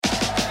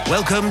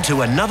Welcome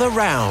to another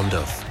round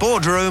of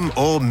Boardroom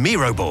or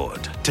Miro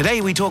Board. Today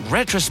we talk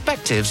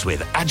retrospectives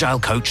with Agile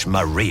coach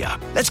Maria.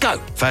 Let's go.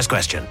 First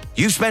question.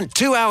 You've spent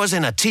 2 hours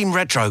in a team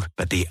retro,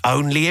 but the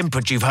only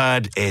input you've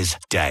heard is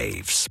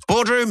Dave's.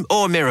 Boardroom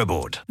or Miro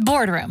Board?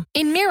 Boardroom.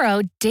 In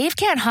Miro, Dave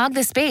can't hog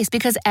the space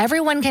because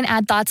everyone can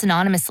add thoughts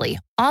anonymously,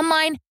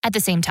 online, at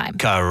the same time.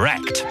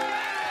 Correct.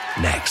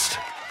 Next.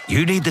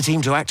 You need the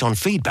team to act on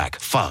feedback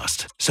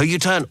fast, so you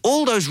turn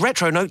all those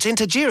retro notes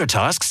into Jira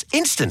tasks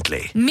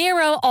instantly.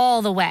 Miro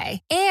all the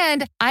way.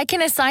 And I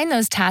can assign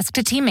those tasks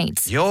to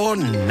teammates. You're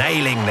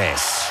nailing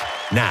this.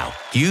 Now,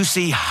 you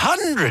see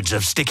hundreds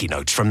of sticky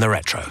notes from the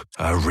retro.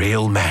 A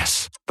real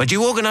mess. But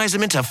you organize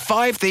them into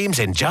 5 themes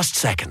in just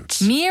seconds.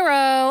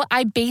 Miro,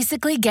 I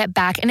basically get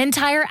back an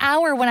entire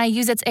hour when I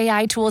use its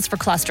AI tools for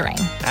clustering.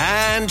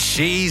 And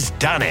she's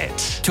done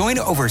it. Join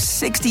over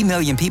 60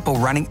 million people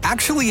running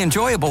actually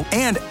enjoyable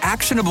and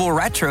actionable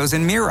retros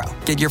in Miro.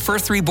 Get your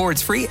first 3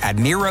 boards free at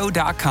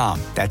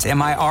Miro.com. That's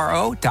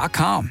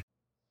Miro.com.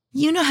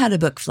 You know how to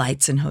book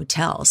flights and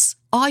hotels.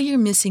 All you're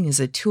missing is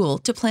a tool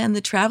to plan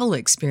the travel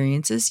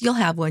experiences you'll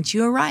have once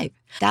you arrive.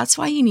 That's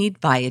why you need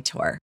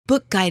Viator.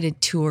 Book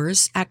guided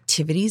tours,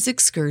 activities,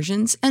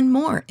 excursions, and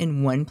more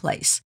in one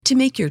place to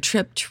make your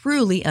trip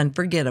truly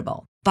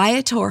unforgettable.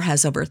 Viator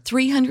has over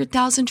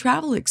 300,000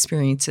 travel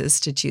experiences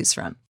to choose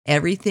from.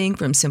 Everything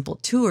from simple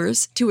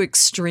tours to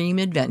extreme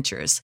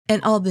adventures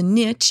and all the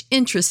niche,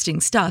 interesting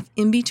stuff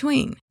in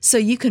between. So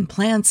you can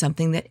plan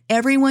something that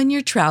everyone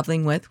you're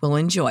traveling with will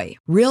enjoy.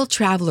 Real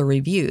traveler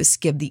reviews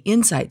give the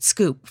inside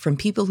scoop from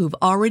people who've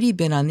already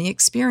been on the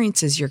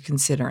experiences you're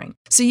considering.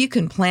 So you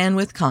can plan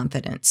with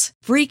confidence.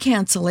 Free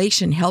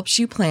cancellation helps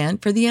you plan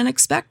for the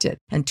unexpected.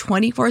 And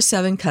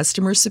 24/7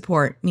 customer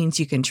support means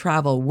you can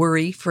travel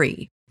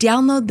worry-free.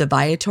 Download the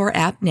Viator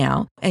app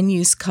now and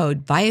use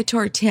code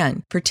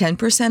Viator10 for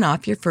 10%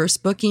 off your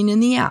first booking in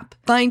the app.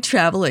 Find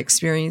travel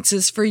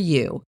experiences for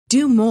you.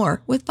 Do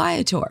more with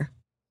Viator.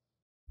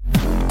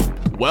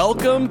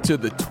 Welcome to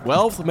the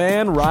 12th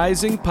Man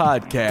Rising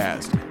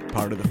podcast,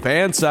 part of the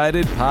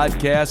Fansided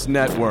Podcast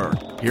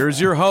Network.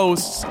 Here's your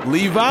hosts,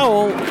 Lee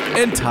Vowell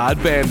and Todd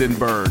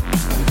Vandenberg.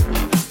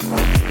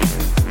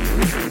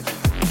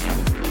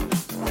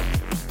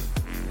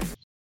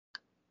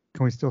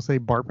 Can we still say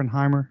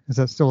Barbenheimer? Is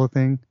that still a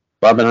thing?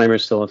 Barbenheimer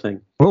is still a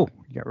thing. Whoa,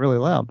 you got really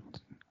loud.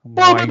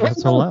 Why you got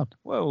so loud?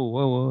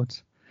 Whoa.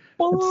 It's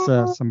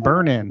some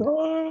burn-in.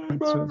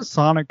 It's a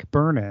sonic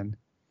burn-in.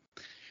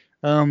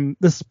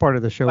 This part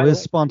of the show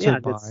is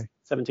sponsored by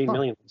 17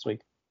 million this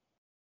week.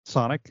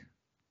 Sonic.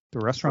 The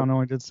restaurant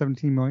only did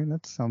 17 million.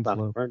 That sounds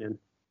low. Burn-in.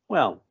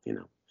 Well, it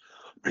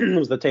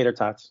was the tater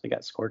tots. They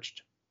got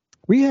scorched.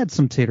 We had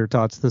some tater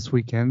tots this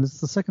weekend.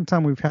 It's the second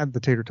time we've had the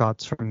tater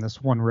tots from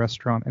this one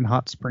restaurant in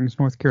Hot Springs,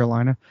 North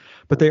Carolina.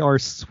 But they are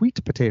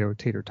sweet potato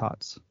tater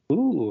tots.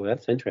 Ooh,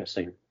 that's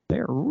interesting.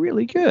 They're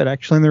really good,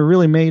 actually. And they're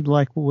really made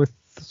like with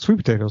sweet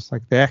potatoes.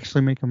 Like they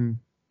actually make them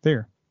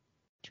there.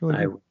 It's really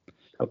good. I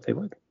hope they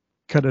would.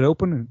 Cut it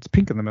open and it's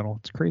pink in the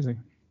middle. It's crazy.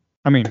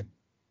 I mean,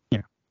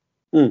 yeah.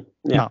 No.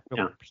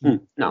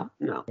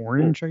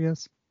 Orange, I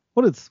guess.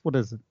 What is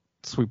it?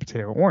 Sweet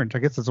potato. Orange. I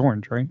guess it's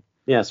orange, right?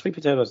 Yeah, sweet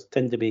potatoes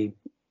tend to be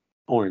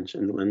orange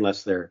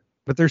unless they're...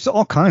 But there's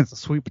all kinds of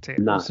sweet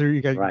potatoes. So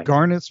you got right.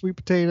 Garnet sweet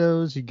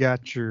potatoes. You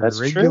got your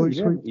That's regular true.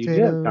 sweet potatoes. You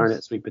do have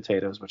garnet sweet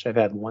potatoes, which I've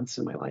had once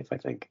in my life, I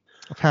think.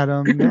 I've had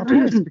them now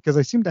twice because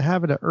I seem to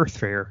have it at Earth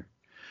Fair.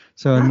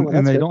 So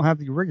and they don't have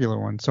the regular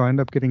ones, so I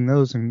end up getting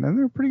those, and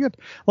they're pretty good.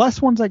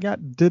 Last ones I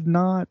got did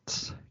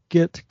not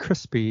get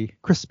crispy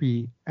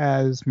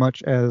as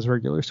much as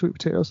regular sweet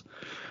potatoes.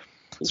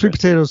 Sweet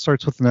potatoes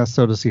starts with an S,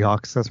 so does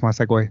Seahawks. That's my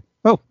segue.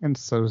 Oh, and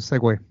so does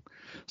segue.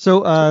 So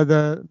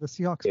the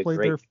Seahawks played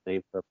their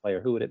name for a player.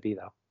 Who would it be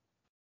though?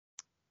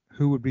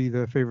 Who would be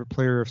the favorite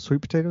player of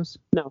sweet potatoes?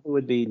 No, who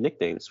would be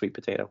nicknamed Sweet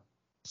Potato?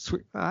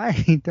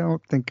 I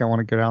don't think I want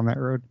to go down that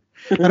road.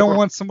 I don't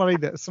want somebody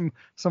that some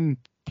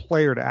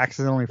player to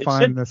accidentally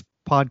find this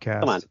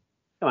podcast.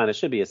 Come on, it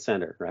should be a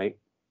center, right?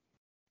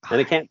 And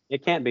it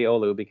can't be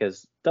Olu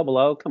because Double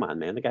O. Come on,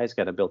 man, the guy's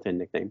got a built-in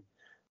nickname,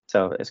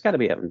 so it's got to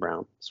be Evan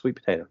Brown, Sweet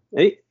Potato.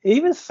 It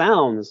even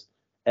sounds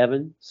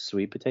Evan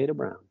Sweet Potato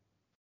Brown.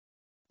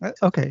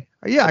 Okay,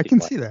 yeah, I can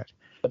see that.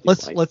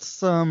 Let's we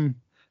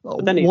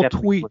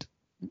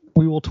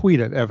will tweet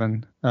at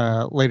Evan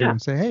later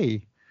and say,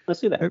 hey, let's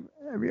do that.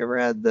 Have you ever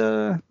had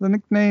the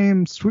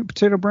nickname Sweet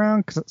Potato Brown?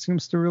 Because it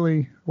seems to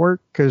really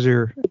work because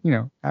you're,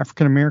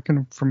 African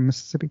American from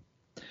Mississippi.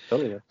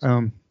 Totally.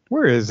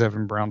 Where is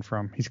Evan Brown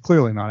from? He's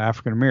clearly not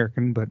African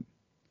American, but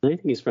I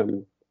think he's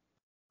from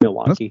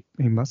Milwaukee.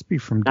 He must be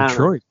from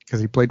Detroit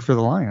because he played for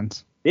the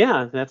Lions.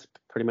 Yeah, that's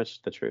pretty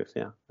much the truth.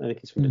 Yeah, I think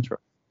he's from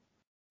Detroit.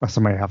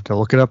 Somebody have to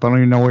look it up. I don't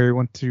even know where he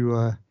went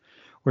to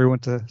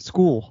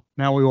school.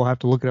 Now we will have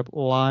to look it up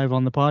live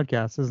on the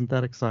podcast. Isn't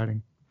that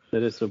exciting?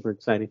 That is super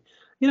exciting.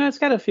 It's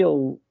got to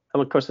feel.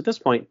 Of course, at this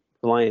point,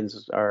 the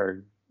Lions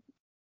are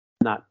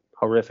not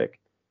horrific,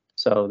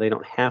 so they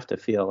don't have to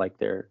feel like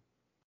they're.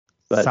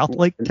 But, South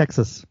Lake,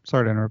 Texas.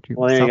 Sorry to interrupt you.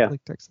 Well, South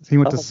Lake, Texas. He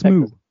went to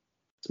SMU.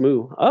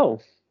 SMU. Oh,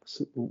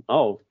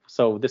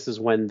 So this is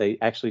when they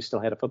actually still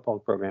had a football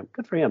program.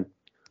 Good for him.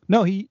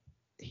 No, he's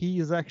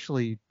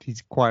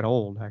quite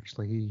old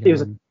actually. He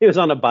was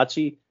on a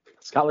bocce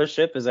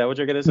scholarship. Is that what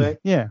you're gonna say?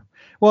 Yeah.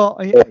 Well,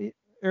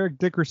 Eric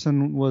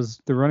Dickerson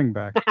was the running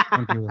back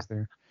when he was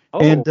there. Oh,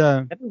 and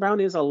Evan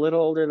Brown is a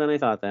little older than I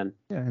thought then.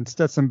 Yeah, and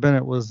Stetson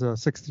Bennett was a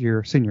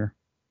sixth-year senior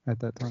at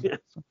that time.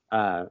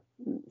 So.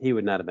 He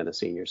would not have been a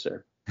senior,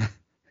 sir.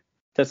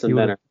 Stetson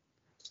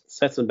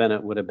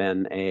Bennett would have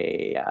been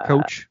a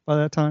coach by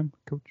that time.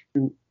 Coach.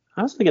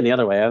 I was thinking the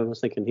other way. I was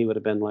thinking he would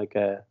have been like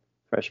a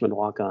freshman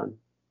walk-on.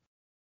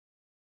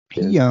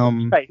 Right, he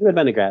would have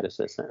been a grad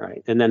assistant,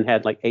 right? And then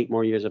had like 8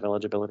 more years of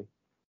eligibility.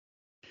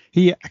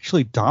 He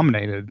actually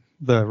dominated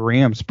the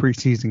Rams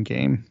preseason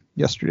game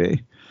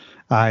yesterday.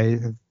 I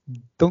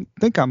don't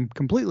think I'm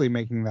completely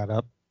making that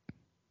up,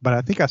 but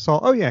I think I saw.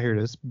 Oh yeah, here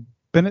it is.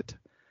 Bennett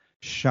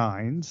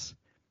shines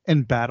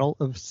in battle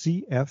of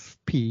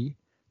CFP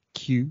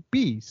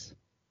QBs.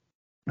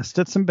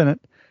 Stetson Bennett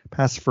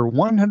passed for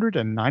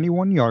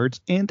 191 yards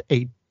and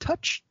a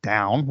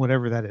touchdown,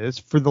 whatever that is,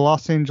 for the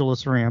Los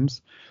Angeles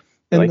Rams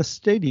in the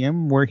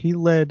stadium where he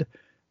led.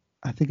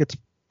 I think it's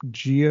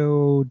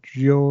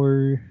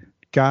Georgia.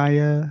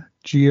 Yeah,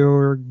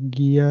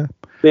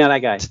 that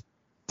guy.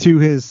 To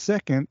his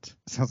second,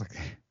 sounds like,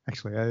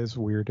 actually that is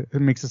weird.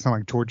 It makes it sound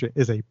like Georgia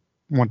is a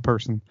one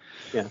person.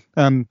 Yeah.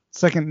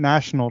 Second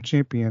national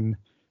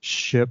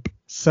championship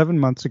 7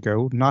 months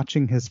ago,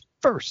 notching his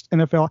first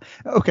NFL.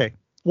 Okay,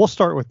 we'll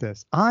start with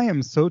this. I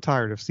am so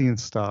tired of seeing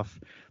stuff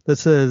that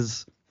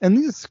says, and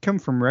these come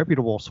from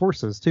reputable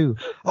sources too.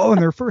 Oh, in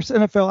their first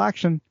NFL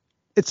action,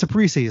 it's a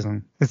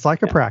preseason. It's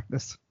like a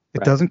practice.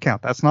 It doesn't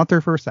count. That's not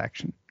their first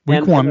action.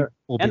 Week one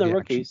will be and the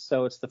rookies, action.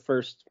 So it's the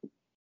first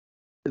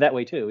that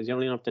way too. You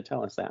don't even have to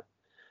tell us that.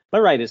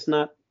 But right, it's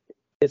not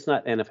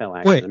NFL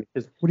action.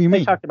 Wait, what do you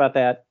mean? They talked about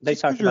that. They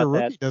Just talked you're about a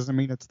rookie that. Doesn't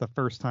mean it's the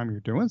first time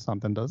you're doing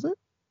something, does it?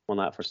 Well,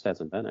 not for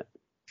Stetson Bennett.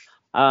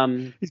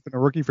 He's been a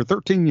rookie for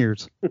 13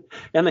 years.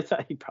 And they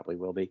thought he probably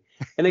will be.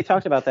 And they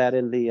talked about that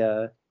in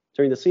the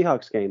during the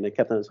Seahawks game. They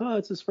kept on saying,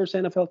 it's his first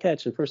NFL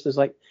catch. And first is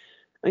like,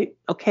 I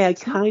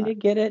kind of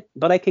get it,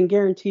 but I can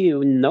guarantee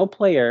you no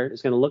player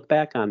is going to look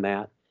back on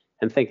that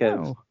and think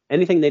of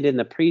anything they did in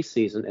the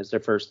preseason as their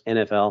first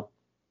NFL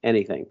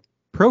anything.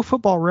 Pro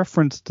Football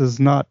Reference does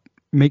not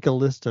make a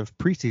list of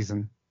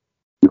preseason.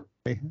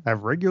 They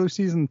have regular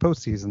season,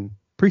 postseason.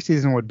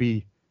 Preseason would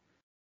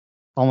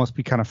almost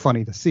be kind of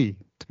funny to see,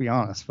 to be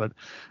honest, but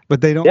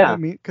they don't. Yeah. I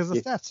mean, because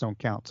the stats don't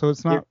count, so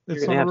it's not a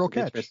real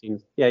catch.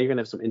 You're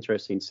gonna have some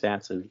interesting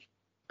stats in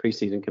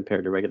preseason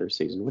compared to regular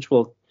season, which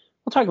we'll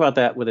talk about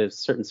that with a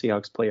certain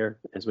Seahawks player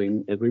as we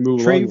move along.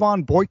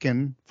 Trayvon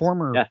Boykin,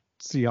 former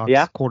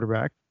Seahawks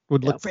quarterback,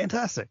 would look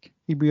fantastic.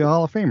 He'd be a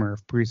Hall of Famer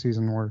if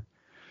preseason were.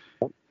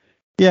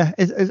 Yeah,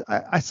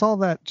 I saw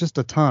that just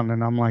a ton,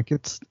 and I'm like,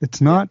 it's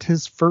not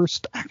his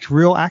first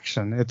real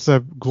action. It's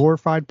a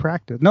glorified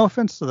practice. No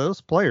offense to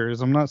those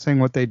players. I'm not saying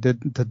what they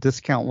did to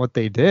discount what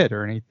they did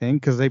or anything,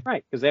 because they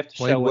have to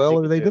play show well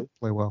what or they didn't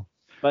play well.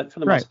 But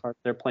for the most part,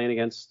 they're playing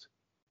against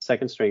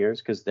second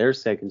stringers because they're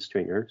second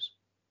stringers.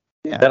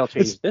 Yeah, that'll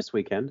change this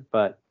weekend,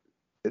 but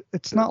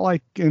it's not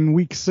like in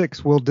week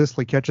 6 Will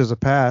Dissly catches a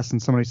pass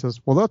and somebody says,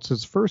 well, that's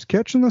his first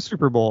catch in the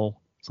Super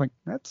Bowl. It's like,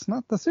 that's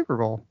not the Super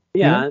Bowl.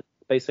 Yeah, you know?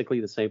 Basically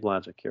the same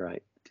logic. You're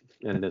right.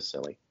 And it is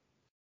silly.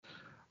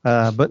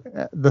 But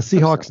the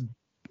Seahawks,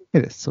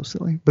 it is so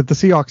silly. But the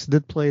Seahawks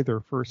did play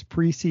their first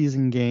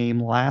preseason game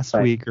last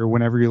week, or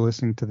whenever you're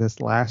listening to this,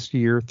 last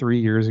year, 3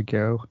 years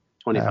ago.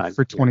 25.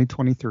 For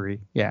 2023.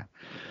 Yeah.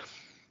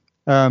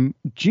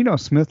 Geno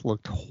Smith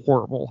looked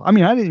horrible. I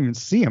mean, I didn't even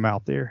see him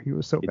out there. He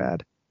was so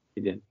bad.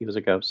 He did. He was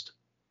a ghost.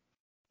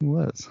 He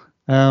was.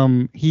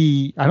 I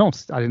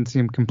didn't see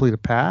him complete a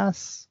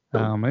pass.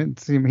 I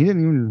didn't see him. He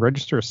didn't even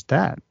register a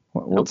stat.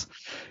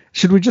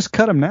 Should we just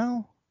cut him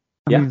now?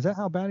 I mean, is that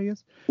how bad he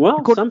is?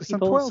 Well,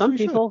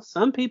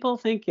 some people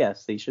think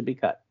yes, they should be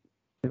cut.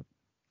 Yep.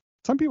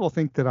 Some people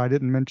think that I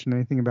didn't mention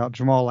anything about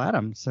Jamal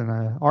Adams in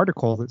an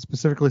article that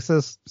specifically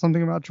says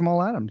something about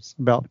Jamal Adams,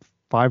 about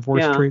 5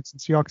 worst traits in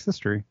Seahawks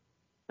history.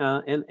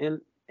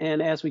 And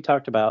as we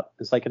talked about,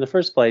 it's like in the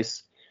first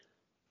place,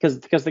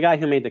 because the guy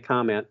who made the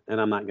comment,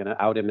 and I'm not going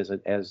to out him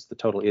as the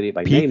total idiot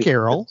by naming him. Pete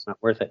Carroll. It's not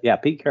worth it. Yeah,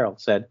 Pete Carroll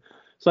said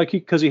it's like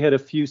because he had a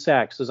few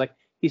sacks. It's like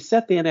he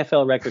set the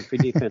NFL record for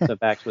defensive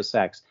backs with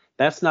sacks.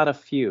 That's not a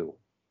few.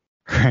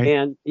 Right.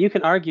 And you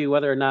can argue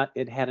whether or not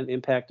it had an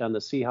impact on the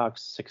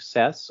Seahawks'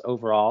 success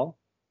overall,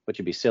 which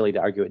would be silly to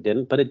argue it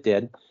didn't, but it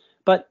did.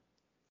 But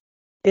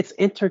it's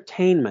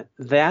entertainment.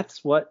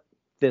 That's what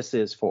this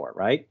is for,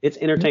 right? It's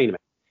entertainment.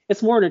 Mm-hmm.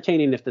 It's more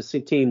entertaining if the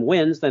team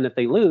wins than if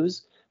they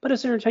lose, but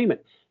it's entertainment.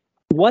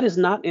 What is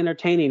not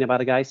entertaining about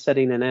a guy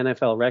setting an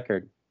NFL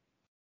record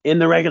in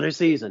the regular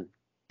season?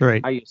 Right.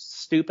 Are you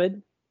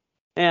stupid?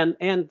 And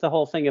the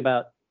whole thing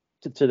about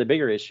to the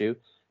bigger issue,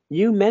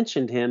 you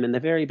mentioned him in the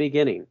very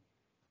beginning.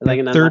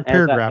 Like, third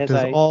paragraph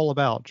is all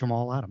about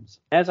Jamal Adams.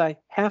 As I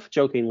half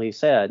jokingly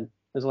said,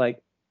 it's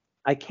like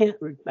I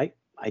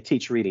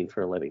teach reading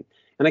for a living,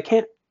 and I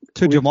can't.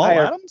 To Jamal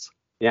Adams?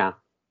 Yeah.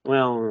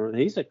 Well,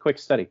 he's a quick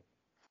study.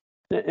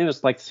 It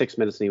was like 6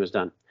 minutes and he was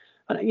done.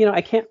 But,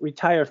 I can't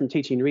retire from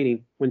teaching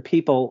reading when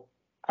people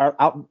are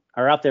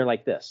out there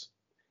like this.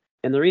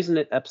 And the reason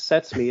it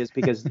upsets me is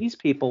because these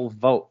people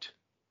vote.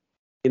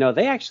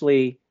 They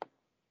actually,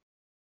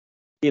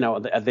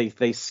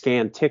 they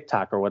scan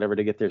TikTok or whatever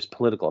to get their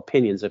political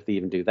opinions, if they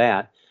even do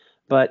that.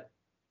 But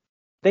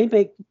they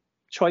make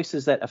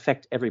choices that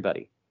affect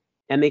everybody,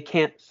 and they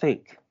can't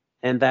think.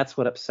 And that's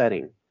what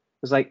upsetting.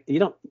 It's like,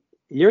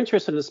 you're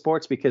interested in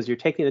sports because you're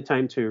taking the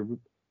time to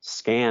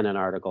scan an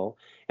article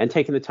and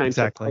taking the time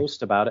to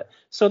post about it.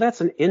 So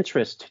that's an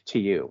interest to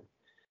you.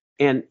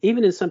 And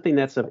even in something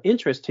that's of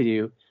interest to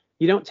you,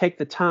 you don't take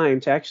the time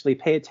to actually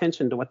pay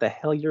attention to what the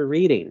hell you're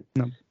reading.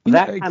 No.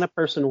 That kind of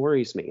person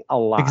worries me a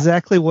lot.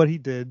 Exactly what he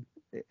did.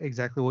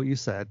 Exactly what you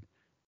said.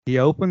 He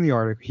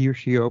or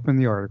she opened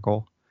the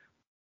article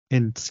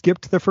and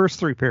skipped the first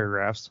 3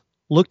 paragraphs,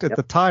 looked at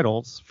the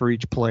titles for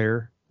each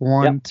player,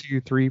 1,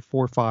 2, 3,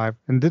 4, 5,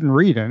 and didn't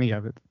read any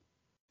of it.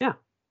 Yeah.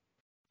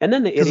 And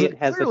then the idiot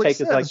has to take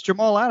it like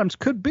Jamal Adams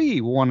could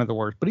be one of the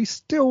worst, but he's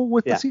still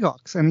with the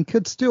Seahawks, and he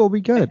could still be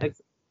good.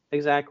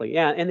 Exactly.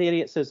 Yeah. And the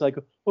idiot says like,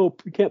 oh,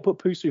 we can't put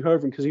Percy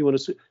Harvin because he won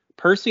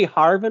Percy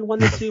Harvin won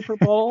the Super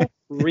Bowl?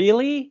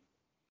 Really?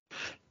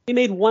 He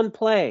made one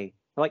play.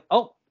 Like,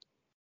 oh,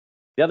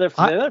 the other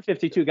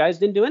 52 guys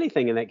didn't do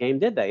anything in that game,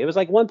 did they? It was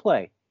like one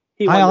play.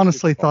 I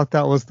honestly thought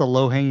that was the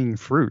low-hanging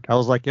fruit. I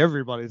was like,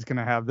 everybody's going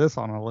to have this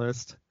on a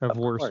list of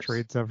worst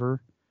trades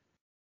ever.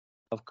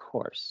 Of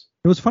course.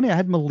 It was funny. I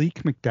had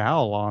Malik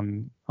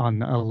McDowell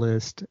on a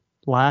list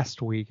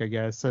last week, I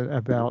guess,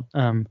 about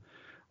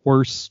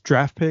worst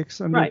draft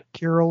picks under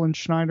Carroll and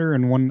Schneider,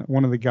 and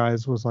one of the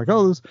guys was like,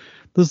 "Oh,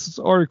 this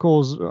article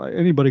is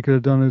anybody could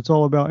have done it. It's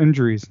all about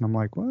injuries." And I'm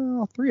like,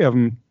 "Well, 3 of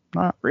them,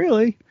 not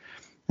really."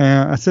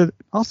 And I said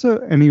also,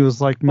 and he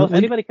was like, "Well, if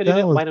anybody could do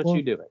it, why don't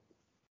you do it?"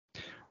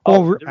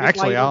 Well,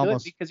 actually, I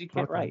almost because you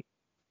can't write.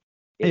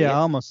 Yeah, I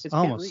almost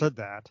said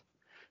that,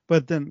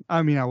 but then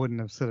I wouldn't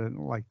have said it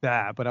like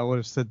that, but I would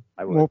have said,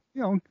 well,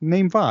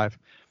 name 5.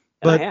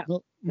 But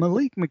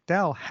Malik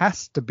McDowell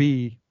has to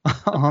be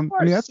on.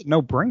 That's a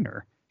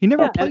no-brainer. He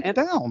never played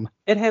down.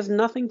 It has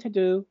nothing to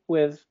do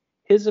with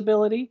his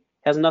ability.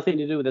 Has nothing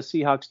to do with the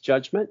Seahawks'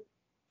 judgment.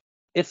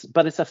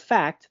 But it's a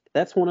fact.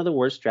 That's one of the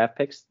worst draft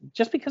picks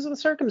just because of the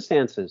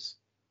circumstances.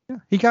 Yeah,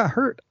 he got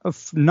hurt. A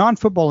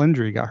non-football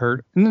injury got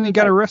hurt, and then he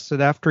got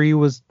arrested after he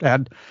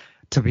had.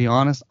 To be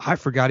honest, I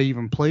forgot he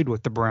even played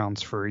with the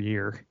Browns for a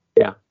year.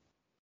 Yeah.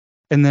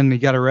 And then he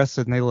got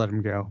arrested, and they let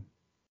him go.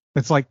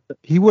 It's like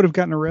he would have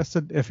gotten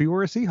arrested if he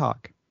were a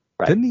Seahawk.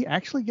 Right. Didn't he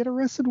actually get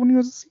arrested when he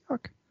was a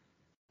Seahawk?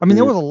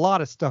 There was a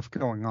lot of stuff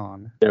going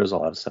on. There was a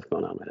lot of stuff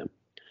going on with him.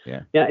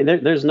 Yeah. Yeah.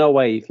 There's no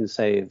way you can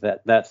say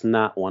that that's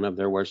not one of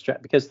their worst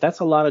drafts, because that's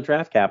a lot of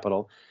draft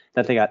capital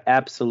that they got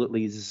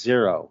absolutely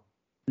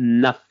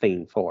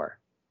nothing for.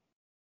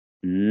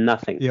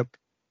 Nothing. Yep.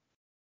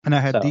 And I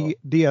had D.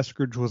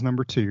 Eskridge was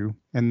number 2,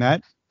 and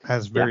that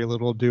has very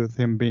little to do with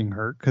him being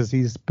hurt, because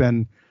he's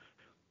been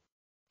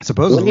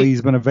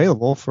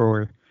available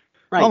for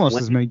almost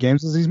as many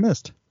games as he's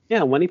missed.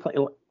 Yeah, when he played,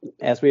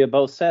 as we have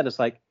both said, it's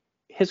like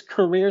his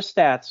career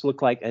stats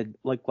look like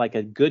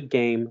a good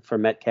game for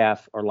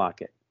Metcalf or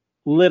Lockett,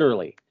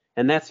 literally,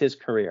 and that's his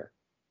career.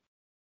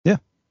 Yeah,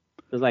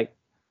 it's like,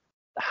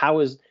 how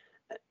is,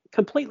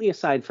 completely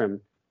aside from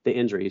the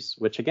injuries,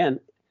 which again,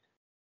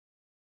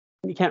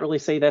 you can't really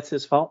say that's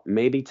his fault.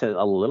 Maybe to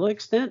a little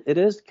extent it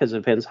is, because it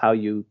depends how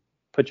you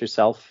put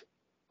yourself,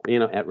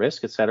 at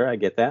risk, etc. I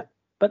get that.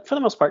 But for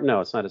the most part, no,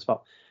 it's not his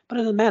fault. But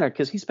it doesn't matter,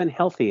 because he's been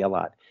healthy a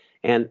lot.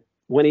 And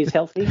when he's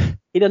healthy,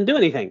 he doesn't do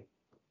anything.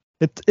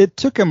 It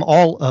took him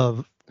all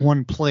of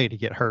one play to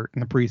get hurt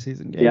in the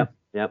preseason game.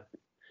 Yep.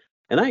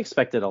 And I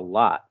expected a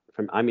lot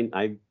from,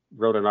 I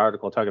wrote an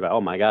article talking about,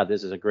 oh my God,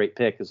 this is a great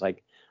pick. It's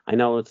like, I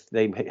know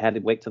they had to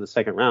wait till the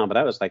second round, but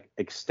I was like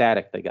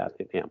ecstatic they got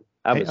him.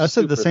 I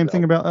said the same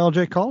thing about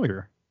LJ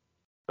Collier.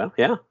 Well,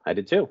 yeah, I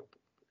did too.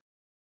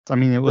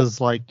 It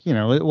was like,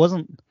 it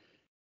wasn't,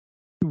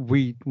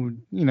 the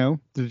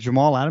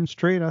Jamal Adams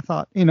trade, I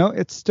thought,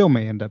 it still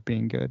may end up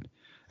being good.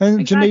 And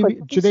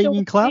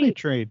Jadeveon Clowney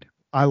trade,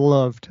 I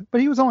loved, but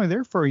he was only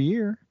there for a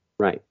year.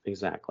 Right,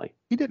 exactly.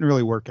 He didn't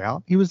really work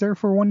out. He was there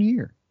for 1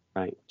 year.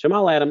 Right.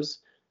 Jamal Adams,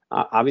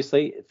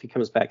 obviously, if he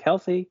comes back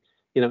healthy,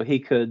 he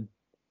could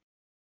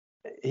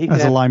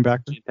as a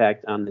linebacker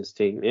impact on this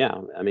team. Yeah,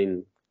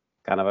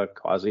 kind of a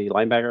quasi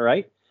linebacker,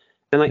 right?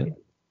 And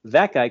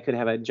that guy could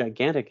have a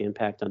gigantic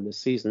impact on this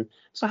season.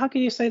 So how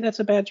can you say that's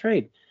a bad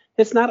trade?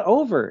 It's not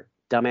over,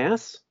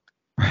 dumbass.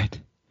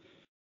 Right.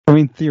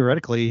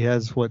 Theoretically, he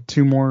has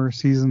 2 more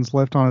seasons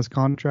left on his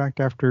contract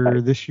after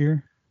this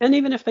year. And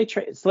even if they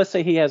trade, let's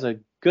say he has a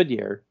good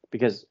year,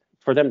 because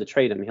for them to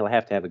trade him, he'll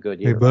have to have a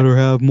good year. They better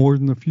have more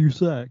than a few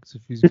sacks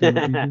if he's going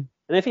to be good. And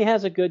if he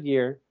has a good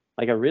year,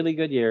 like a really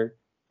good year,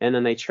 and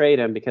then they trade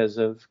him because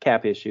of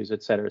cap issues,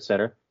 et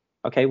cetera,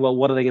 okay, well,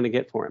 what are they going to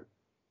get for him?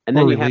 And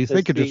then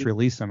they could just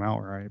release him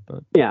outright,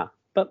 but yeah,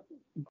 but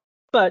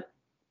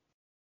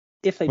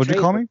if they what'd you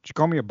call me? Did you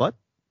call me a butt?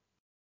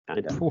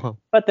 kind of. Whoa.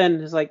 But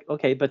then it's like,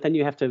 okay, but then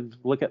you have to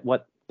look at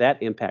what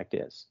that impact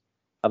is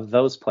of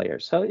those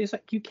players. So it's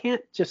like, you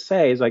can't just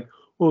say, it's like,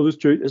 oh, this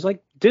trade. It's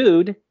like,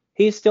 dude,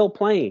 he's still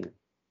playing.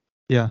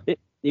 Yeah.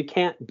 You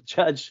can't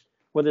judge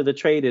whether the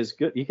trade is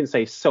good. You can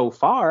say so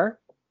far,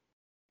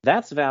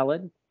 that's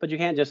valid, but you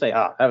can't just say,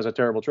 that was a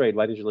terrible trade.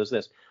 Why didn't you list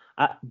this?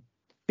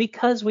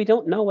 Because we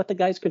don't know what the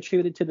guy's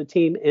contributed to the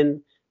team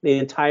in the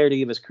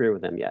entirety of his career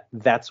with them yet.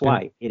 That's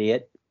why,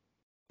 idiot.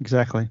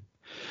 Exactly.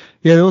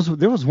 Yeah,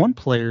 there was one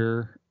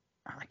player.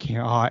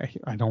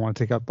 I don't want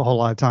to take up a whole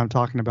lot of time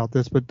talking about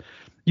this, but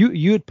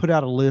you had put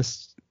out a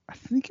list. I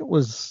think it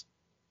was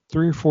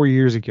 3 or 4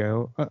 years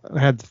ago.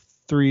 Had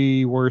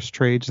 3 worst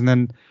trades, and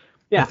then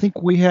I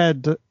think we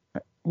had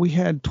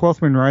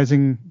 12th Man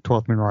Rising,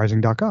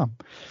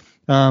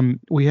 12thmanrising.com.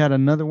 We had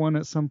another one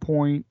at some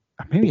point.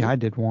 Maybe I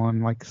did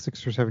one like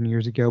 6 or 7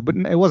 years ago, but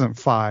it wasn't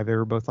 5. They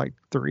were both like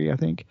 3, I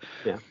think.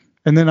 Yeah.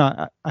 And then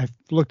I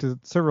looked at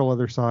several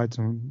other sites,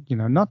 and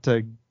not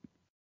to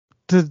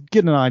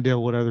get an idea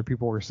of what other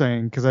people were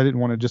saying, because I didn't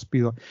want to just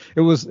be like,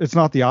 it's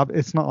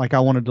not like I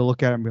wanted to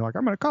look at it and be like,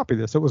 I'm going to copy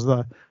this. It was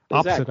the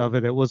opposite of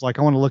it. It was like,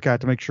 I want to look at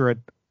it to make sure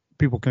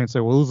people can't say,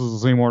 well, this is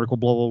the same article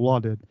blah blah blah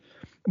did.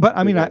 But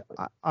I mean,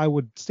 I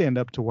would stand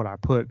up to what I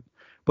put.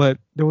 But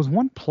there was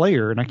one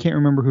player, and I can't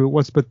remember who it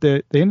was, but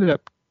they ended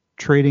up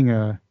trading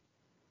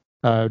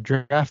a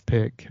draft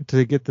pick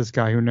to get this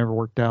guy who never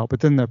worked out. But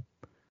then the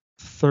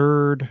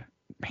third,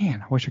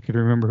 man, I wish I could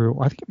remember who.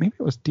 I think maybe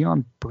it was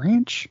Deion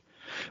Branch.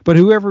 But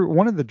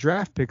one of the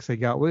draft picks they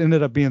got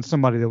ended up being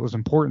somebody that was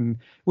important,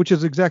 which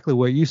is exactly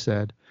what you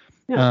said.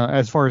 Yeah.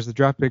 As far as the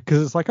draft pick,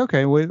 because it's like,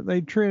 okay, well,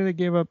 they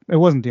gave up. It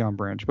wasn't Deion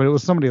Branch, but it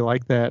was somebody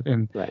like that,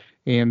 and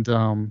they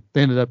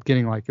ended up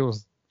getting like, it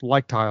was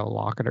like Tyler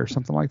Lockett or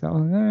something like that. I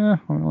was like,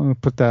 I'm going to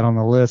put that on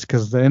the list,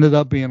 because they ended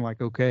up being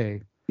like,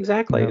 okay,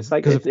 exactly. It's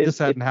like, because if this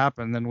hadn't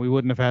happened, then we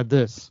wouldn't have had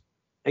this.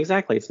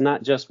 Exactly. It's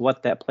not just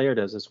what that player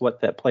does; it's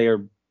what that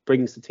player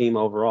brings the team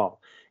overall.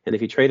 And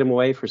if you trade him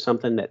away for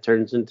something that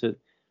turns into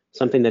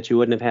something that you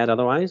wouldn't have had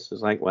otherwise,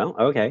 it's like, well,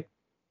 okay.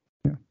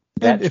 Yeah.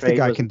 And if the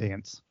guy can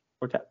dance.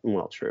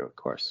 Well, true, of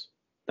course.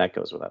 That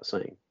goes without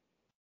saying.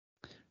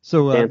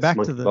 So dance, back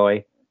monkey to the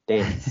boy,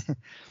 dance.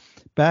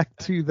 Back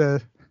to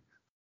the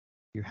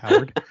you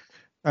Howard.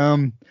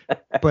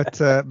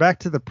 But back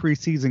to the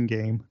preseason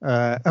game.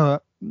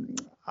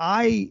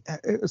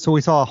 So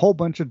we saw a whole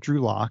bunch of Drew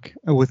Lock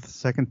with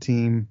second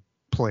team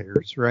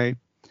players, right?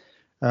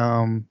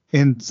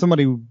 And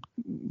somebody,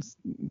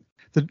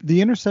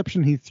 the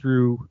interception he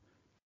threw,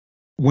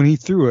 when he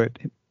threw it,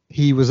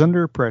 he was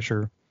under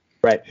pressure.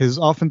 Right. His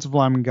offensive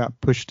lineman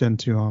got pushed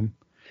into him,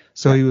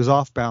 so he was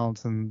off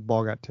balance and the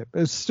ball got tipped.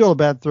 It's still a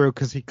bad throw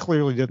because he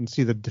clearly didn't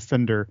see the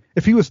defender.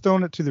 If he was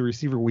throwing it to the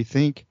receiver, we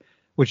think,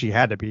 which he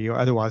had to be,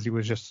 otherwise he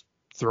was just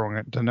throwing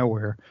it to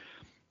nowhere,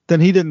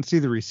 then he didn't see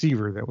the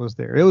receiver that was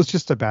there. It was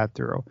just a bad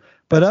throw.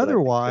 But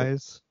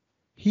otherwise,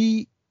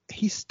 he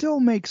still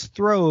makes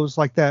throws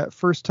like that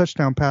first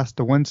touchdown pass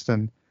to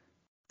Winston.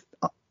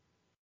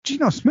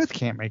 Geno Smith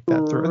can't make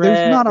that throw.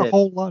 There's not a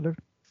whole lot of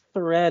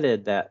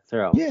threaded that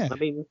throw. Yeah. I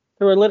mean,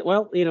 there were like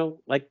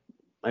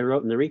I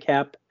wrote in the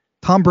recap.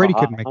 Tom Brady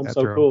couldn't make that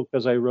throw. I'm so cool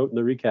because I wrote in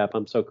the recap.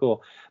 I'm so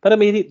cool. But I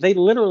mean, they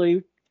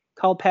literally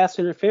called pass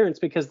interference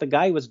because the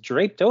guy was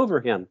draped over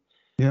him,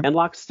 and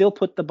Locke still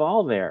put the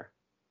ball there.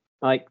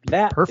 Like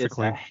that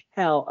perfectly. Is a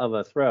hell of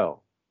a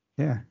throw.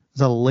 Yeah,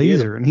 it's a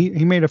laser, and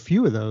he made a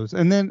few of those.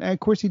 And then of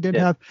course he did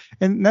have,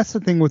 and that's the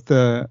thing with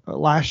the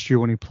last year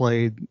when he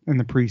played in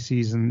the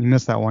preseason, he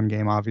missed that one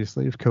game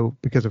obviously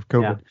because of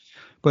COVID. Yeah.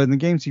 But in the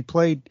games he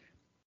played,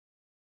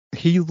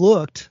 he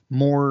looked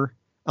more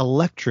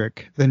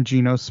electric than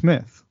Geno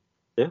Smith.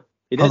 Yeah,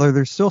 he did. Although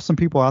there's still some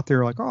people out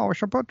there like, oh, I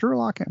should put Drew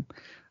Lock in.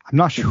 I'm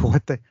not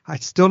sure I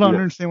still don't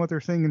understand what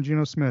they're saying in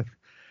Geno Smith,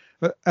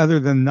 other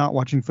than not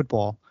watching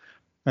football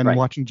and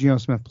watching Geno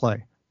Smith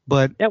play.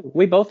 But yeah,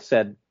 we both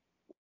said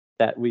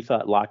that we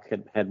thought Locke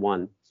had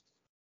won.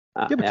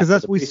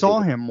 Because we saw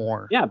him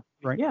more. Yeah,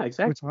 right. Yeah,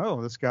 exactly.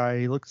 Oh, this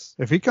guy looks.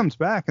 If he comes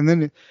back, and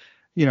then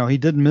he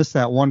did miss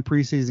that one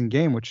preseason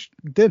game, which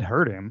did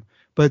hurt him.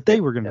 But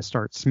they were going to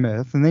start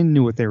Smith, and they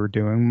knew what they were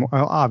doing.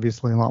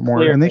 Obviously, a lot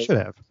more, and they should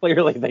have.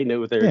 Clearly, they knew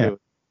what they were doing.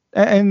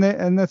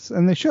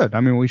 And they should.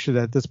 I mean, we should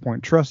at this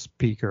point trust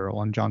Pete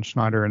Carroll and John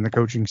Schneider and the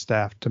coaching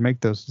staff to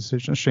make those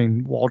decisions.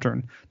 Shane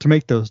Waldron to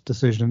make those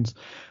decisions.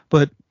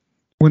 But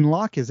when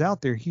Locke is out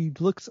there, he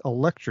looks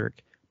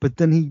electric. But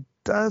then he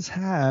does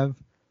have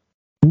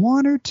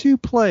one or two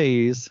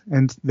plays,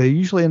 and they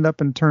usually end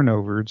up in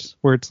turnovers,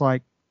 where it's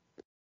like,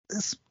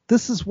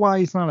 this is why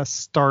he's not a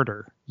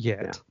starter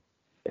yet.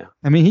 Yeah.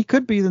 I mean, he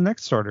could be the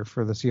next starter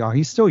for the Seahawks.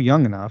 He's still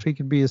young enough. He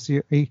could be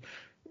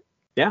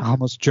I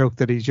almost joke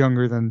that he's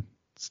younger than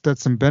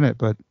Stetson Bennett,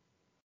 but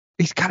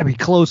he's got to be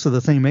close to the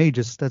same age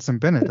as Stetson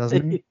Bennett,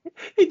 doesn't he?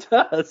 He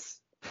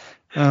does.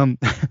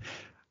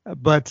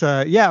 But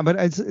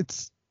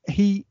it's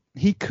he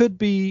could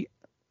be,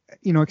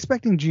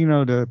 expecting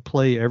Geno to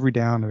play every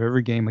down of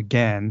every game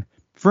again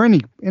for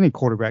any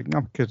quarterback,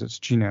 not because it's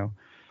Geno.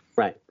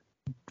 Right.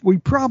 We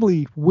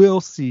probably will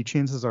see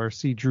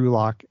Drew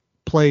Lock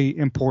play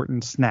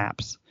important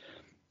snaps.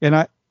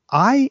 And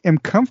I am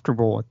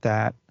comfortable with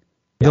that,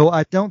 though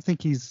I don't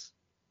think he's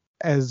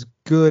as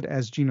good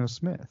as Geno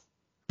Smith.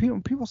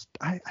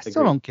 I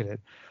still don't get it.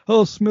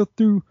 Oh, Smith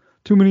threw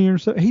too many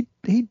interceptions.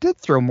 He did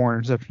throw more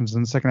interceptions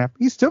in the second half.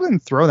 He still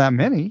didn't throw that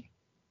many.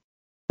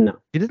 No.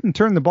 He didn't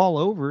turn the ball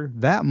over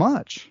that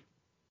much.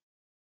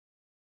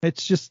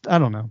 It's just, I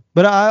don't know.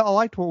 But I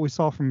liked what we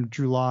saw from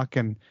Drew Lock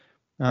and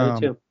I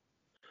do too.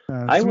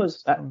 I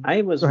was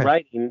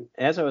writing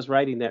as I was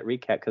writing that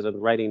recap, because I was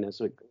writing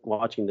as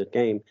watching the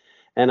game,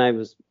 and I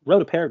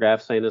wrote a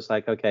paragraph saying it's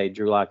like, okay,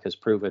 Drew Lock has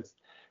proven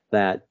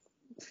that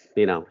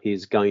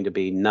he's going to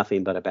be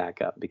nothing but a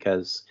backup,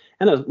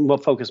 and we'll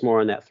focus more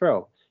on that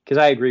throw, because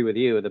I agree with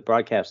you. The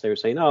broadcast, they were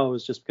saying, oh, it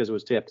was just because it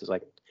was tipped. It's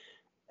like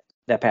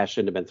that pass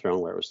shouldn't have been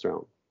thrown where it was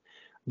thrown.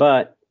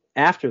 But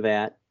after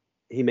that,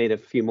 he made a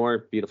few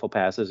more beautiful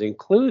passes,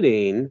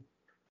 including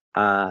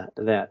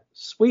that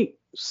sweet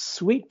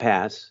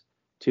pass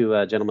to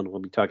a gentleman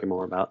we'll be talking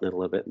more about in a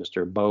little bit,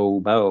 Mr.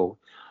 Bo.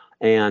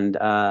 And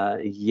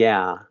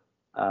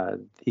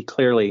he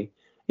clearly,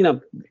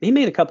 he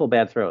made a couple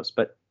bad throws,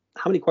 but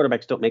how many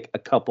quarterbacks don't make a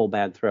couple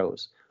bad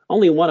throws?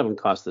 Only one of them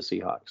cost the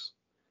Seahawks.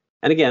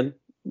 And again,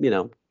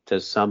 to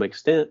some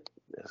extent,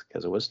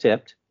 because it was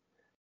tipped.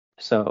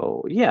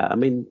 So, yeah, I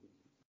mean,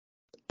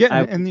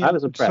 I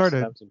was impressed.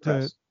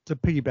 Sorry to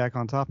piggyback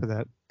on top of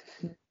that.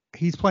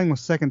 He's playing with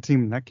second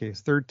team, in that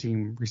case, third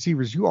team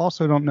receivers. You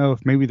also don't know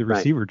if maybe the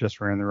receiver just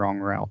ran the wrong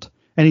route,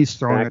 and he's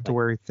throwing it to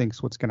where he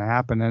thinks what's going to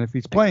happen. And if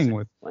he's playing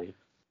with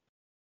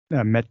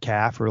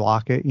Metcalf or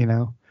Lockett,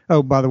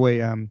 Oh, by the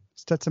way,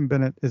 Stetson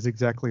Bennett is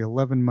exactly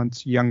 11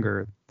 months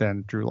younger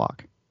than Drew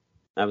Lock.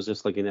 I was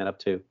just looking that up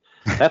too.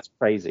 That's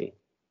crazy.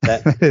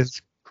 That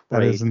is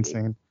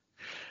insane.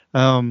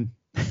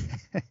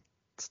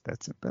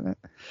 Stetson Bennett,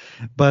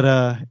 but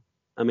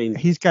I mean,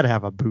 he's got to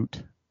have a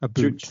boot.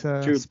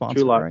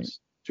 Sponsor, right?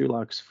 Drew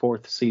Lock's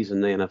fourth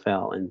season in the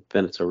NFL, and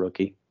Bennett's a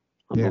rookie.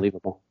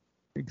 Unbelievable.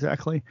 Yeah,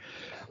 exactly.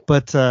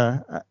 But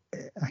I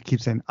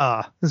keep saying,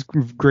 this is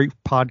a great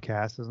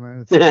podcast,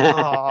 isn't it?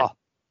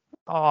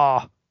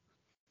 I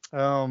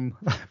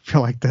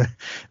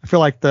feel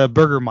like the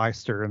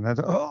Burgermeister, and that's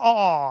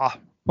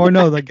or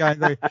no, the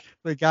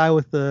guy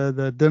with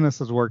the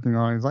dentist is working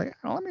on. He's like,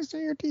 let me see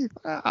your teeth.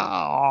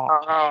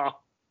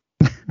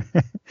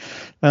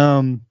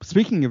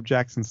 Speaking of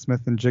Jackson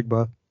Smith and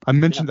Jigba, I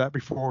mentioned that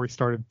before we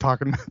started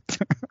talking about.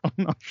 I'm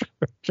not sure.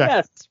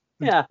 Yes.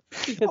 Yeah.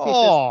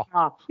 Because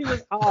he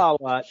was a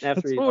lot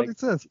after that's what it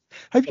says.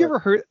 Have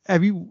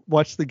you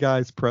watched the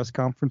guy's press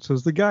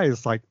conferences? The guy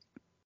is like,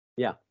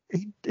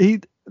 he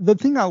the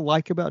thing I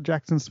like about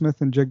Jackson Smith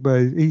and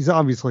Jigba, he's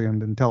obviously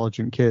an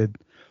intelligent kid.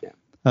 Yeah.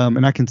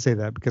 And I can say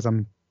that because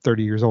I'm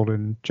 30 years older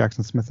than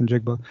Jackson Smith and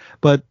Jigba,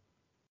 but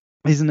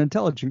he's an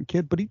intelligent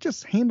kid, but he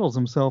just handles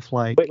himself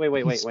like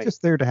he's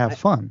just there to have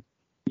fun.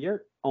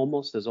 You're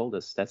almost as old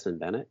as Stetson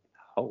Bennett.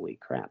 Holy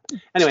crap.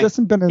 Anyway,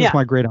 Stetson Bennett is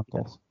my great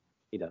uncle.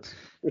 He does.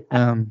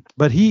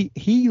 But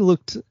he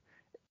looked,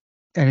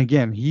 and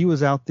again, he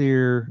was out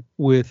there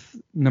with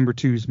number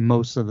twos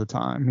most of the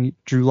time.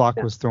 Drew Lock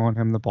was throwing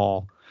him the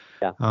ball.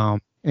 Yeah.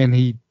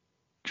 And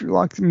Drew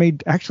Lock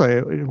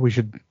actually, we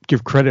should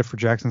give credit for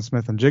Jackson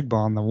Smith and Jigba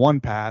on the one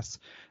pass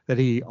that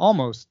he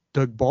almost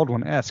Doug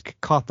Baldwin-esque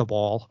caught the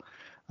ball.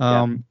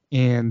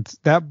 And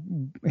that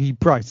he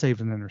probably saved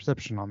an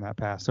interception on that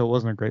pass. So it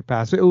wasn't a great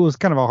pass. It was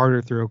kind of a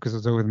harder throw because it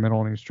was over the middle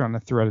and he was trying to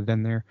thread it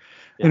in there.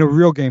 Yeah. In a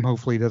real game,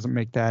 hopefully he doesn't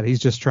make that. He's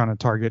just trying to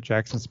target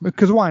Jackson Smith,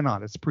 because why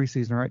not? It's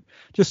preseason, right?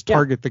 Just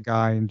target the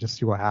guy and just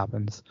see what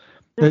happens.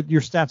 That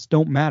your stats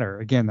don't matter.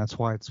 Again, that's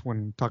why it's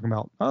when talking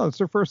about, it's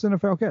their first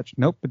NFL catch.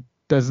 Nope, it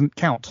doesn't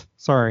count.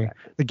 Sorry.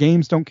 The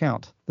games don't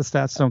count. The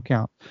stats don't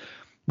count.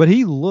 But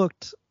he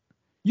looked,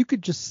 you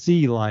could just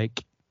see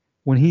like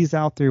when he's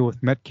out there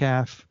with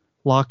Metcalf,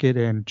 Lockett,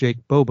 and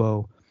Jake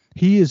Bobo,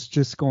 he is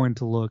just going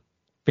to look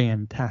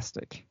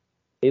fantastic.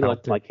 He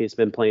looked like he's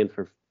been playing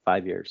for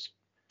 5 years.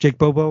 Jake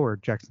Bobo or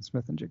Jackson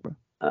Smith and Jigba?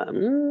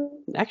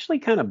 Actually,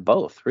 kind of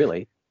both,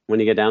 really, when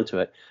you get down to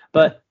it.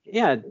 But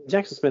yeah,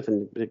 Jackson Smith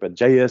and Jigba,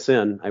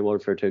 JSN, I will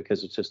refer to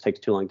because it just takes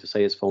too long to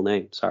say his full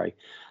name. Sorry,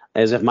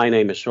 as if my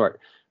name is short.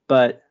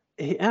 But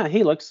he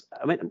looks.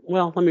 Let me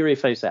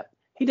rephrase that.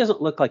 He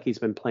doesn't look like he's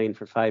been playing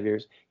for 5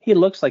 years. He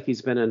looks like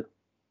he's been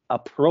a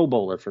Pro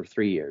Bowler for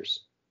 3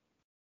 years.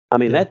 I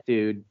mean, that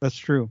dude. That's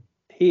true.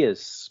 He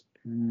is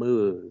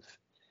smooth.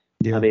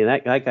 Yeah. I mean,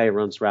 that guy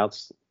runs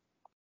routes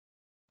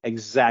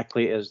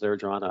exactly as they're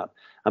drawn up.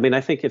 I mean,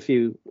 I think if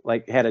you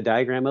had a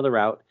diagram of the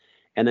route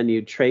and then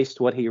you traced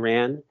what he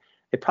ran,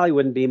 it probably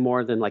wouldn't be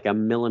more than like a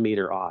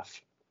millimeter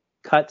off.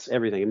 Cuts,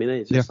 everything. I mean,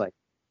 it's just like,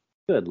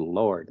 good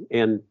Lord.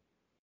 And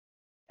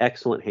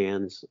excellent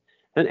hands.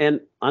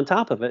 And on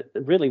top of it,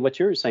 really what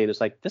you're saying is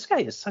like, this guy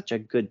is such a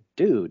good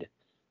dude.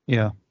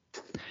 Yeah.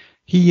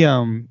 He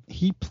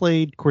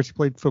played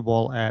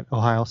football at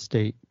Ohio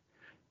State,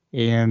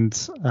 and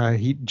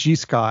G.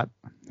 Scott,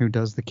 who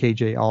does the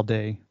KJ all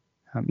day,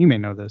 you may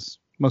know this.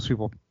 Most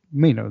people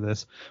may know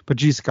this, but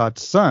G.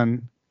 Scott's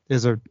son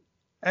is an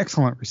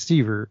excellent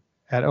receiver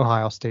at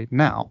Ohio State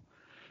now.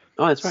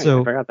 Oh, that's right.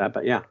 So, I forgot that,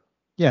 but yeah.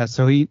 Yeah,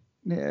 so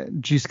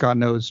G. Scott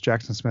knows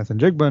Jackson Smith and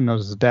Jigba,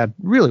 knows his dad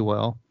really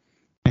well.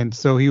 And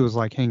so he was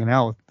like hanging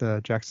out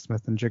with Jackson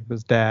Smith and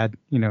Jigba's dad,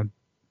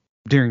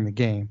 during the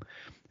game.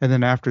 And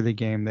then after the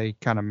game, they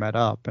kind of met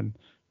up, and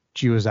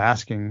G was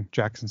asking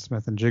Jackson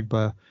Smith and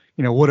Jigba,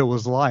 what it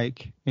was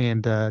like.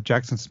 And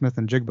Jackson Smith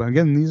and Jigba,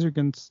 again, these are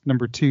against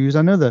number 2s.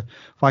 I know the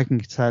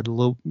Vikings had a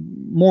little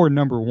more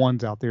number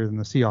 1s out there than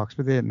the Seahawks,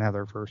 but they didn't have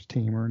their first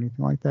team or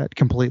anything like that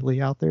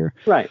completely out there.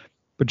 Right.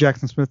 But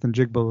Jackson Smith and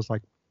Jigba was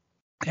like,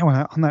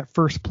 on that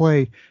first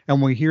play,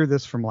 and we hear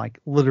this from like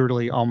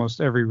literally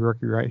almost every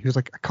rookie, right? He was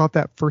like, I caught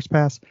that first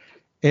pass,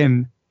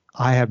 and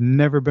I have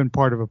never been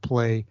part of a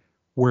play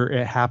where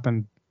it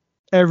happened.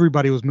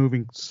 Everybody was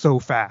moving so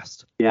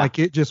fast. Yeah. Like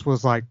it just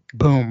was like,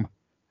 boom.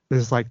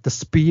 It's like the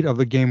speed of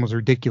the game was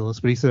ridiculous.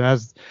 But he said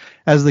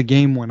as the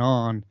game went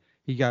on,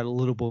 he got a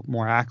little bit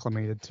more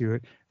acclimated to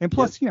it. And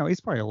plus,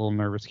 he's probably a little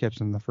nervous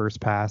catching the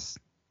first pass.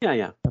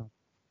 Yeah.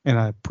 In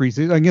a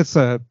preseason against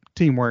a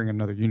team wearing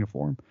another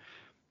uniform.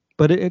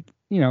 But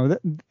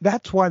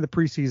that's why the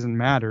preseason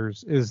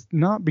matters, is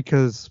not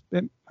because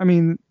the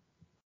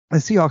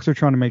Seahawks are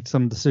trying to make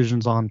some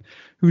decisions on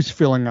who's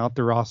filling out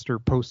the roster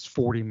post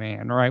 40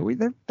 man, right?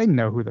 They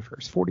know who the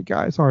first 40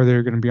 guys are that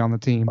are going to be on the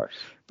team.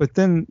 But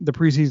then the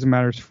preseason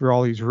matters for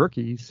all these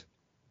rookies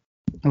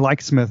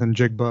like Smith and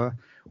Jigba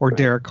or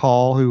Derek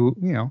Hall, who,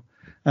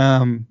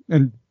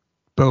 and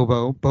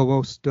Bobo.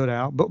 Bobo stood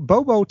out. But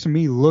Bobo to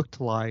me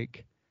looked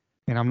like,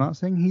 and I'm not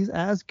saying he's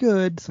as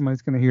good.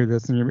 Somebody's going to hear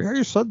this and you're like, hey,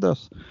 you said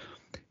this.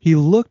 He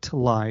looked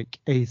like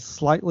a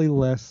slightly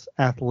less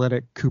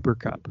athletic Cooper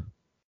Kupp.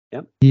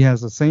 Yep. He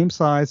has the same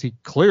size. He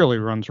clearly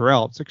runs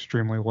routes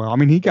extremely well. I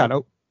mean, he got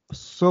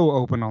so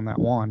open on that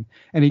one,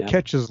 and he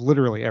catches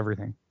literally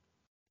everything.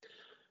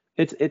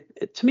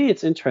 To me,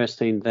 it's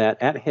interesting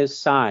that at his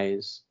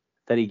size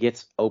that he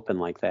gets open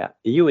like that.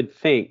 You would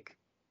think,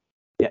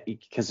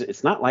 because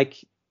it's not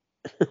like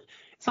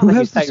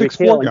he's Tyreek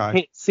Hill and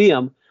you can't see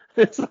him.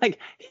 It's like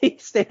he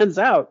stands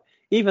out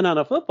even on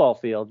a football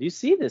field. You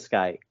see this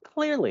guy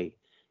clearly,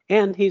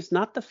 and he's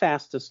not the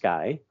fastest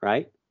guy,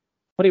 right?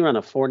 What do you run,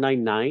 a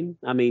 4.99?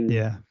 I mean,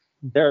 yeah.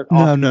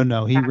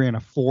 No. He ran a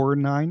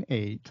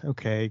 4.98.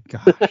 Okay,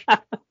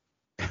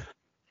 gosh.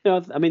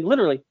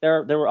 Literally,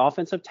 there were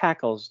offensive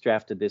tackles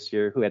drafted this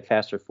year who had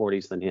faster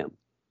 40s than him.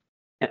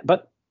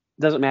 But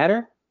does it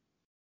matter?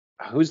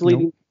 Who's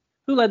leading? Nope.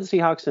 Who led the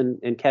Seahawks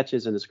in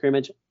catches in the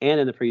scrimmage and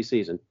in the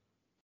preseason?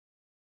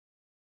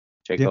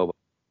 Jake Bobo.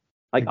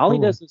 Like all he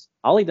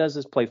does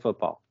is play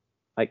football.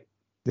 Like,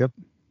 yep.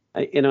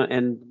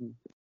 And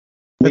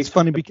that's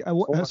funny because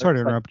sorry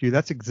to interrupt you.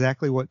 That's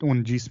exactly what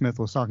when G. Smith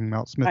was talking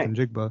about Smith and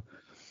Jigba.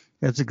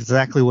 That's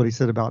exactly what he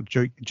said about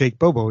Jake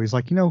Bobo. He's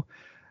like,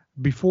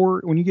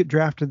 before when you get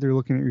drafted, they're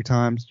looking at your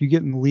times. You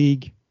get in the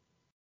league,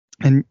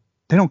 and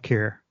they don't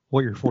care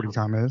what your 40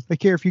 time is. They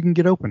care if you can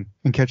get open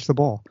and catch the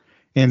ball.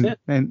 And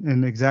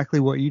exactly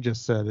what you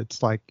just said.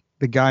 It's like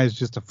the guy is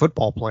just a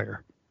football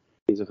player.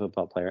 He's a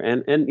football player.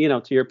 And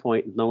to your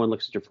point, no one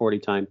looks at your 40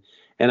 time.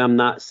 And I'm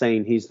not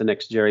saying he's the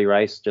next Jerry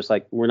Rice, just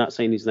like we're not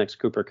saying he's the next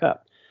Cooper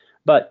Kupp.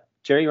 But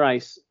Jerry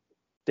Rice,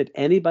 did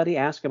anybody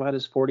ask about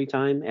his 40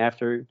 time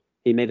after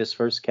he made his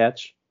first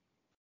catch?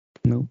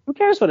 No. Who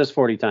cares what his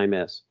 40 time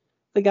is?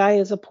 The guy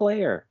is a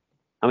player.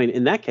 I mean,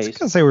 in that case,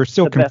 because they were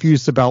still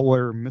confused about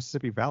where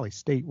Mississippi Valley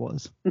State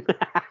was.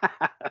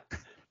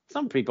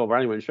 Some people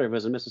weren't even sure it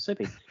was in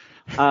Mississippi.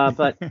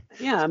 But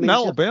yeah, I mean,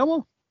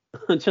 Alabama,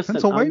 just an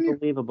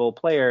unbelievable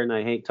player. And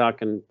I hate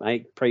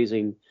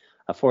praising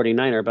a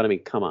 49er, but I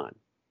mean, come on.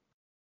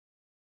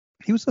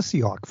 He was a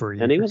Seahawk for a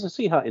year. And he was a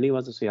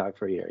Seahawk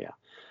for a year, yeah.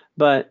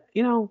 But,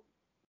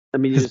 I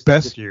mean, his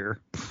best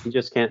year. You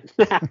just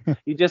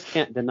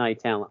can't deny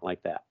talent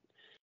like that.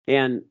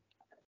 And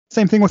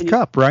same thing with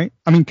Kupp, right?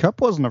 I mean, Kupp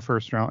wasn't a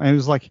first round. And it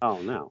was like, oh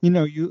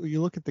no.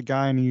 You look at the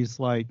guy and he's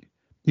like,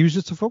 he was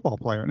just a football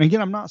player. And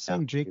again, I'm not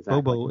saying Jake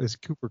Bobo is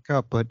Cooper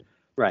Kupp, but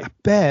I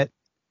bet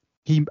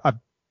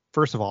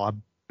first of all, I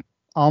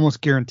almost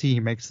guarantee he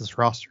makes this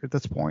roster at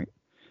this point.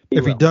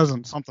 If he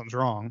doesn't, something's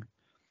wrong.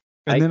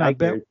 And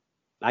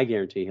I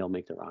guarantee he'll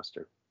make the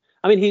roster.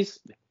 I mean,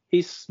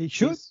 he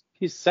should.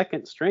 He's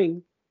second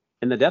string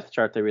in the depth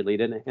chart they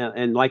released,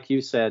 and like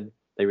you said,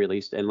 they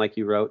released, and like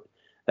you wrote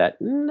that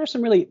there's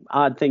some really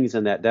odd things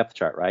in that depth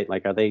chart, right?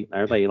 Like, are they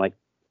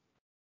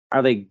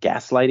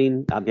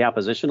gaslighting the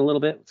opposition a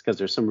little bit? It's because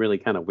there's some really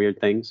kind of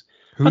weird things.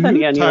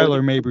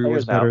 Tyler Mabry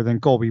was better than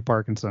Colby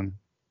Parkinson.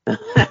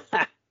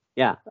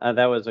 Yeah,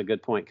 that was a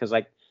good point, because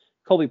like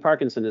Colby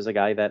Parkinson is a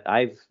guy that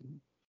I've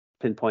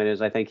pinpointed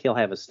as I think he'll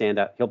have a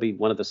standout. He'll be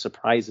one of the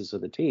surprises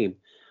of the team,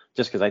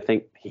 just because I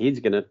think he's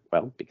going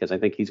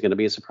to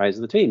be a surprise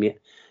of the team.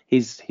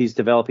 He's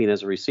developing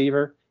as a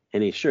receiver,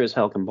 and he sure as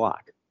hell can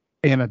block.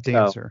 And a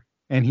dancer.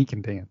 And he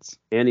can dance.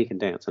 And he can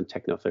dance on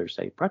Techno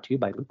Thursday, brought to you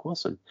by Luke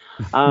Wilson.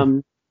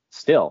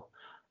 Still,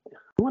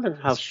 I wonder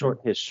how short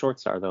his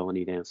shorts are, though, when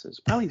he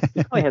dances. He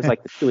probably has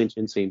like the 2-inch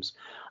inseams,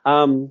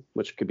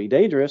 which could be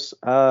dangerous.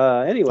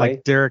 Anyway.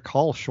 Like Derek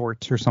Hall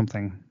shorts or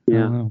something.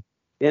 Yeah.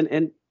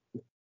 And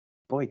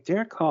boy,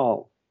 Derek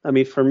Hall. I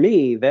mean, for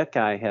me, that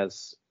guy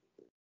has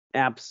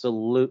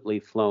absolutely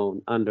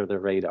flown under the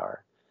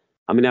radar.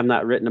 I mean, I've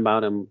not written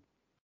about him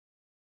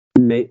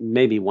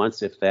maybe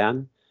once, if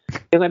then,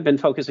 because I've been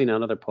focusing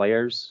on other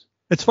players.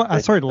 It's fun.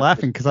 I started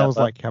laughing because I was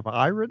like, have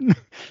I written?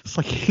 It's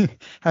like,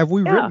 have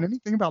we written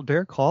anything about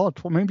Derek Hall?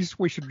 Maybe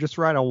we should just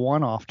write a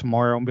one-off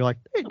tomorrow and be like,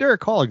 hey,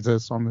 Derek Hall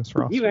exists on this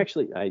roster. You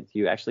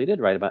actually did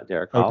write about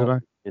Derek Hall. Oh, did I?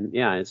 And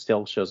yeah, it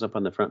still shows up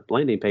on the front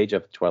landing page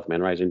of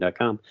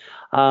 12thmanrising.com.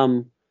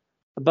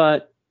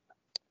 But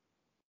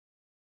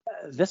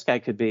this guy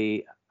could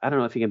be, I don't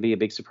know if he can be a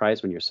big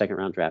surprise when you're a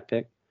second-round draft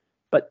pick,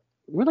 but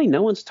really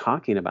no one's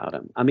talking about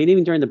him. I mean,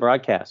 even during the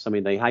broadcast, I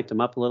mean, they hyped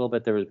him up a little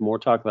bit. There was more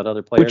talk about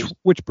other players.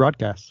 Which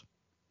broadcast?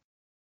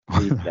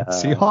 The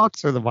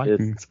Seahawks or the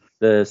Vikings?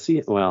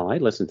 Well, I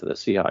listened to the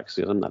Seahawks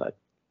because I'm not a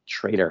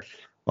traitor.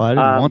 Well, I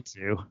didn't want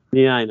to.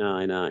 Yeah, I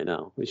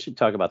know. We should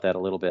talk about that a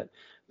little bit.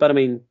 But, I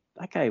mean,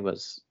 that guy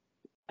was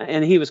 –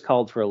 and he was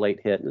called for a late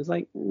hit. And it's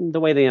like the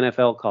way the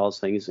NFL calls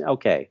things,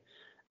 okay.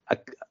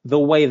 The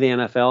way the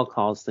NFL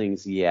calls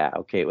things, yeah,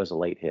 okay, it was a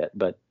late hit.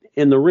 But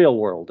in the real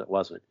world, it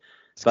wasn't.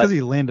 It's because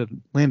he landed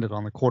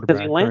on the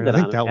quarterback. He landed right?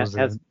 I think on that it,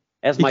 was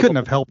as he Michael, couldn't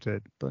have helped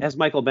it. But. As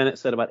Michael Bennett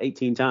said about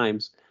 18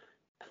 times.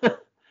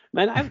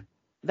 Man, I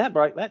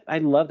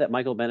love that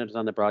Michael Bennett was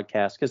on the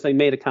broadcast because they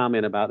made a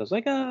comment about it. It's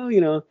like,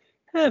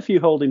 a few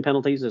holding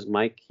penalties. As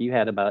Mike, you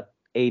had about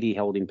 80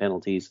 holding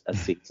penalties a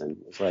season.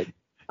 It's like,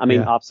 I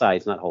mean,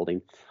 offsides, not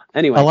holding.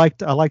 Anyway,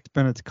 I liked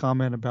Bennett's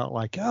comment about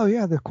like, oh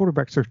yeah, the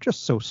quarterbacks are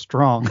just so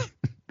strong.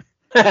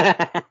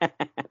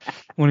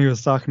 When he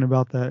was talking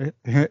about that,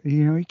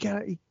 you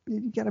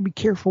gotta be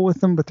careful with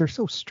them, but they're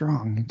so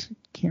strong. You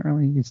can't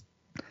really.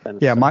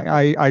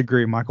 I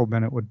agree. Michael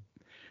Bennett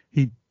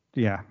he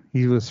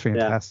was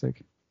fantastic.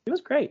 Yeah. He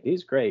was great.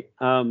 He's great.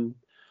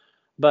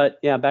 But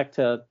yeah, back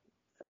to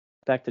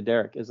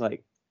Derek is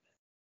like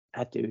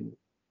that dude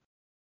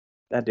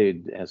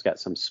has got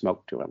some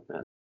smoke to him,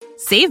 man.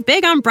 Save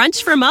big on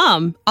brunch for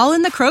mom, all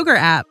in the Kroger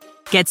app.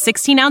 Get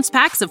 16-ounce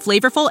packs of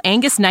flavorful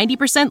Angus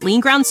 90%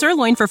 lean ground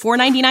sirloin for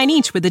 $4.99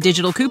 each with a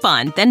digital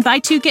coupon. Then buy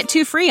 2, get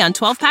 2 free on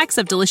 12 packs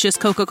of delicious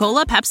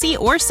Coca-Cola, Pepsi,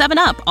 or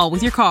 7-Up, all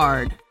with your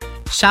card.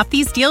 Shop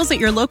these deals at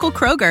your local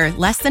Kroger,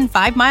 less than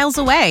 5 miles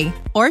away.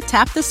 Or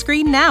tap the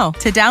screen now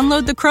to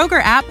download the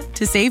Kroger app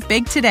to save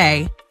big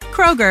today.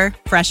 Kroger,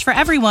 fresh for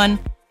everyone.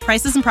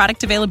 Prices and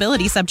product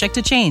availability subject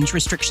to change.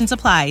 Restrictions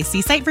apply.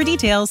 See site for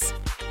details.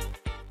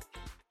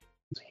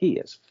 He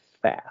is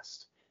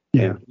fast.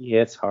 Yeah. And he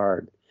hits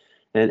hard.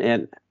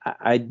 And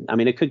I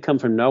mean, it could come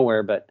from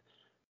nowhere, but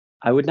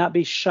I would not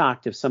be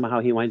shocked if somehow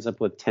he winds up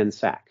with 10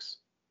 sacks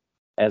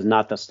as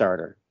not the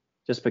starter,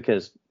 just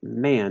because,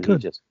 man, he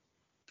just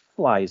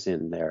flies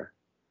in there.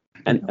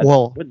 And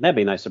wouldn't that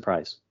be a nice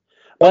surprise?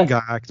 One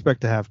guy I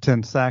expect to have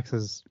 10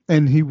 sacks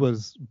and he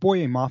was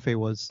Boye Mafe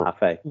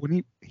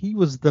when he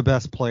was the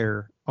best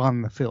player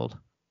on the field.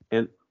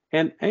 And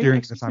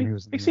during the time he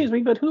was in the excuse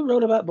me, but who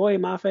wrote about Boye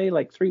Mafe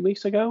like 3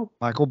 weeks ago?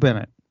 Michael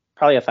Bennett.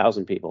 Probably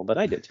 1,000 people, but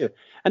I did too.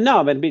 And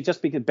no, but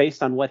just because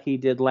based on what he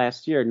did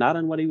last year, not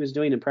on what he was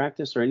doing in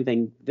practice or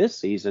anything this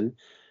season,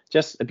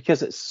 just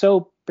because it's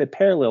so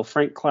parallel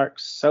Frank Clark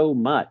so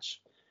much.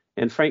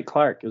 And Frank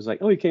Clark was like,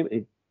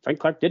 Frank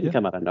Clark didn't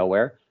come out of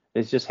nowhere.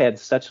 It's just had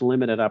such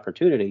limited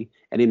opportunity,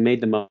 and he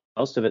made the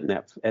most of it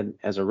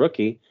as a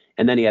rookie.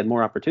 And then he had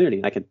more opportunity.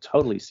 And I can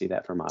totally see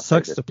that from us.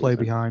 Sucks to play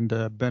behind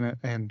Bennett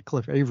and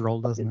Cliff Averill,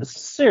 doesn't it?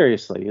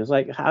 Seriously, it's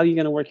like, how are you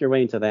going to work your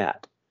way into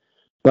that?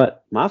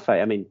 But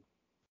Mafe, I mean,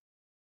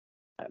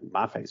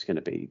 Maffei's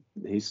going to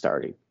he's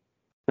starting.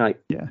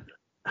 Like,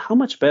 how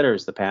much better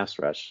is the pass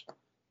rush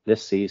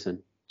this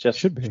season? Just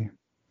should be.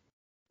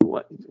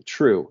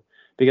 True.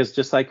 Because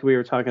just like we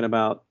were talking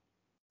about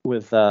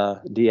with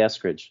D.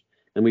 Eskridge,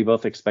 and we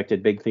both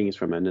expected big things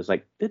from him, it's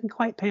like, didn't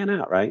quite pan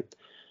out, right?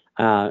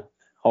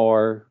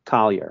 Or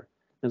Collier.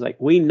 It's like,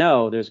 we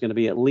know there's going to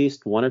be at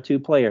least 1 or 2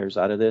 players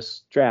out of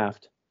this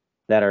draft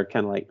that are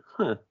kind of like,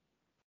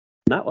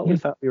 not what we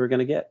thought we were going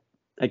to get.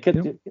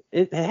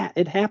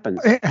 It happens.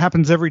 It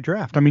happens every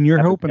draft. I mean,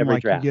 you're hoping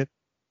like you get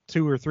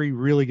 2 or 3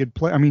 really good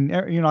players. I mean,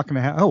 you're not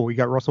going to have. We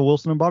got Russell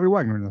Wilson and Bobby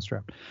Wagner in this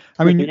draft.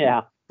 I mean,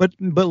 But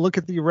look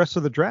at the rest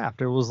of the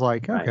draft. It was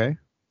like okay,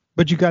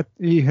 but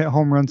you hit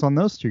home runs on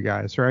those 2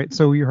 guys, right?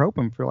 So you're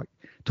hoping for like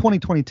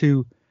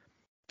 2022.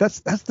 That's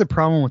the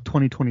problem with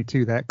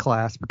 2022 that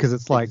class because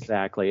it's like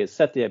exactly it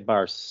set the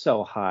bar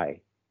so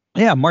high.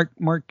 Yeah, Mark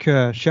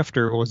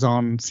Schefter was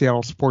on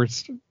Seattle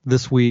Sports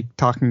this week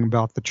talking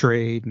about the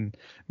trade, and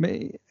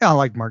I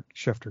like Mark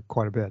Schefter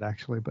quite a bit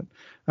actually, but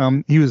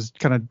he was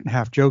kind of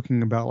half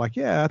joking about like,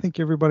 I think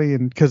everybody,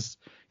 and because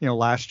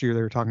last year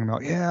they were talking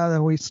about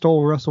that we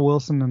stole Russell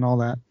Wilson and all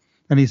that,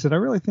 and he said I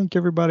really think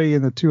everybody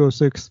in the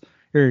 206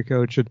 area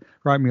code should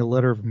write me a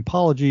letter of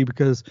apology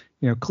because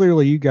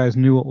clearly you guys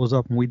knew what was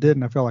up and we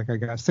didn't. I felt like I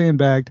got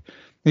sandbagged.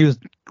 He was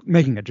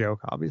making a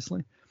joke,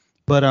 obviously.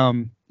 But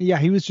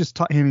he was just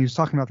he was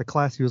talking about the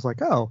class. He was like,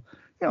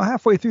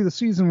 halfway through the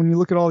season, when you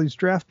look at all these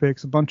draft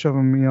picks, a bunch of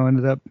them,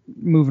 ended up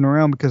moving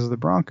around because of the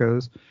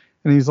Broncos.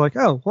 And he's like,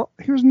 oh, well,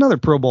 here's another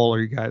Pro Bowler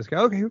you guys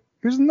got. Okay,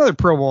 here's another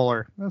Pro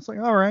Bowler. And it's like,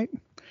 all right.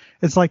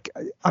 It's like,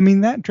 I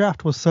mean, that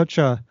draft was such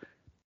a,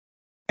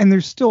 and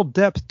there's still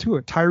depth to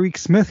it. Tyreek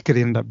Smith could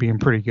end up being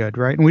pretty good,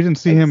 right? And we didn't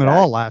see him at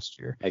all last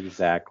year.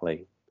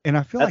 Exactly. And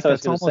I feel like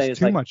that's almost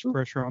too much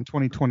pressure on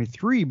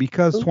 2023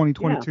 because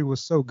 2022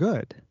 was so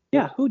good.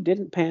 Yeah, who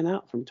didn't pan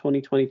out from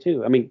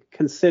 2022? I mean,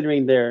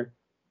 considering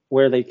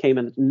where they came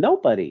in,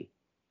 nobody.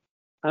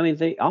 I mean,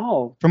 they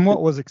all from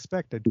what was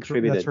expected.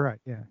 Contributed. That's right.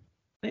 Yeah.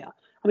 Yeah.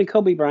 I mean,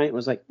 Kobe Bryant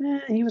was like,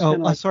 he was.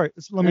 Oh, sorry.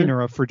 Let me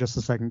interrupt for just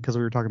a second because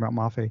we were talking about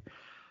Mafe.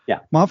 Yeah.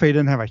 Mafe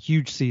didn't have a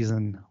huge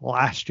season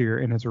last year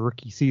in his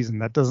rookie season.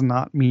 That does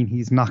not mean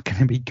he's not going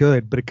to be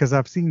good, but because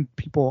I've seen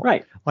people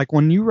like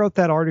when you wrote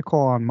that article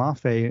on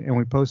Mafe and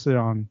we posted it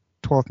on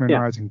 12th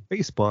Man Rising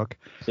Facebook.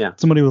 Yeah.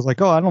 Somebody was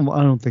like, "Oh, I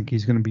don't think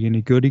he's going to be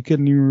any good. He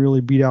couldn't even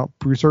really beat out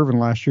Bruce Irvin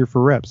last year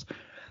for reps."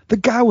 The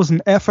guy was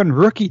an effing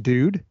rookie,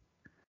 dude.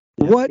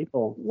 Yeah,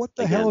 what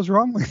the hell is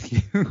wrong with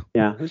you?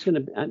 Yeah, who's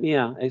going to?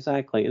 Yeah,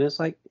 exactly. And it's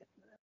like,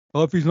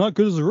 well, if he's not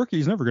good as a rookie,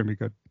 he's never going to be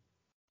good.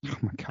 Oh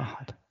my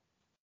God.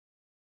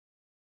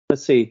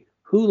 Let's see.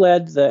 Who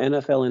led the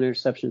NFL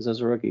interceptions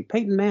as a rookie?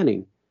 Peyton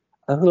Manning.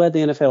 Who led the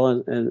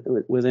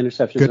NFL with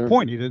interceptions? Good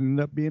point. He didn't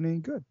end up being any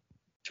good.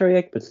 Troy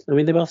Aikman. I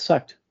mean, they both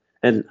sucked.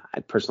 And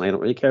I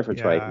don't really care for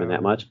Troy Aikman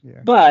that much.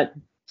 Yeah. But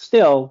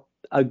still,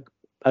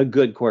 a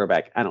good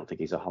quarterback. I don't think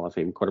he's a Hall of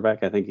Fame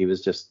quarterback. I think he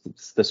was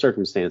just the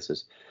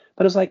circumstances.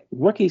 But it's like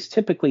rookies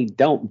typically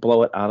don't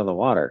blow it out of the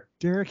water.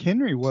 Derrick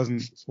Henry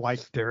wasn't like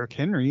Derrick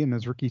Henry in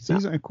his rookie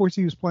season. No. Of course,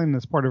 he was playing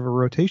as part of a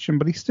rotation,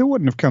 but he still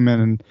wouldn't have come in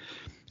and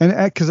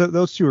because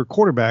those two are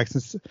quarterbacks.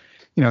 It's,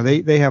 you know,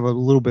 they have a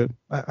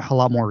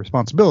lot more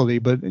responsibility.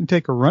 But you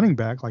take a running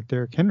back like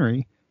Derrick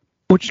Henry,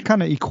 which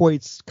kind of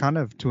equates kind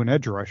of to an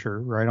edge rusher,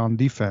 right, on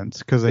defense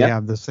because they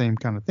have the same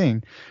kind of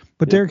thing.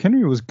 But Derrick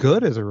Henry was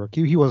good as a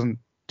rookie. He wasn't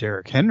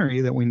Derrick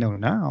Henry that we know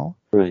now.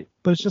 Right.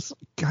 But it's just,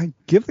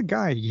 give the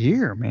guy a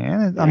year,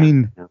 man. I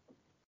mean,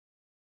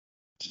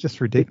 it's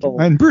just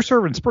ridiculous. And Bruce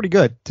Irvin's pretty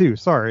good, too.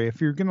 Sorry.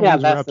 If you're going to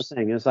lose that's reps. The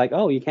thing. It's like,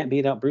 oh, you can't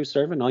beat out Bruce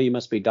Irvin? Oh, you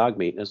must be dog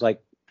meat. It's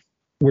like,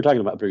 we're talking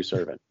about Bruce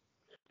Irvin.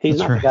 He's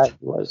not the guy he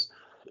was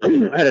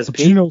at his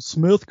peak. Geno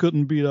Smith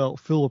couldn't beat out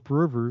Phillip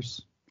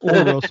Rivers or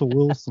Russell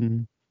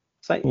Wilson.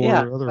 It's like,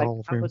 other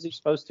Hall of how Famers. was he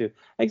supposed to?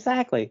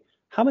 Exactly.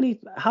 How many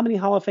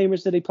Hall of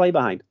Famers did he play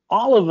behind?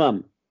 All of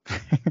them.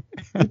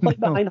 He played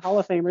behind Hall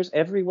of Famers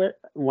everywhere.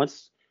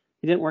 Once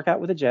he didn't work out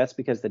with the Jets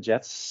because the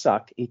Jets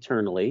suck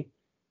eternally.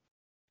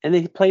 And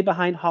then he played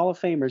behind Hall of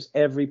Famers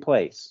every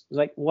place. It's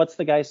like, what's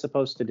the guy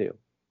supposed to do?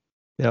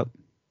 Yep.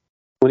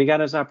 When he got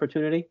his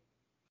opportunity,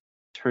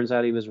 turns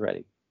out he was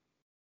ready.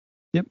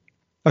 Yep.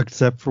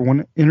 Except for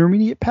when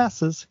intermediate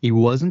passes, he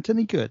wasn't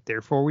any good.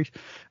 Therefore,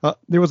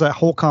 there was a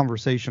whole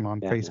conversation on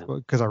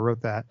Facebook because I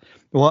wrote that.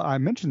 Well, I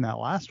mentioned that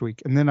last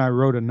week, and then I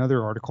wrote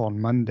another article on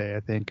Monday,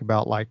 I think,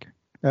 about like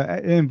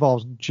it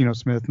involves Geno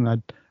Smith,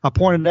 and I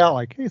pointed out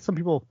like, hey, some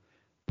people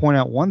point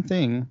out one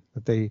thing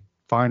that they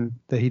find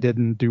that he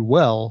didn't do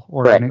well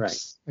or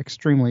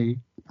extremely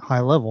high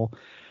level.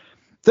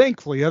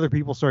 Thankfully, other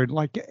people started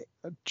like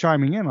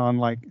chiming in on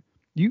like,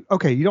 you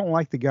don't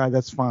like the guy,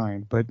 that's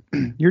fine, but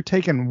you're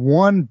taking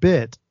one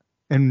bit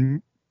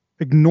and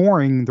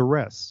ignoring the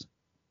rest.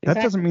 Exactly.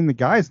 That doesn't mean the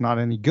guy's not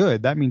any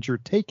good. That means your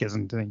take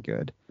isn't any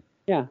good.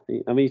 Yeah,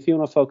 I mean, if you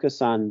want to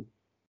focus on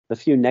the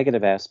few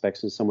negative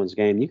aspects in someone's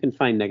game, you can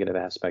find negative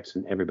aspects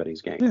in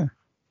everybody's game. Yeah.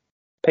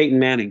 Peyton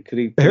Manning,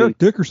 Eric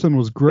Dickerson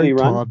was great,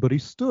 Todd, but he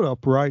stood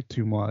upright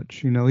too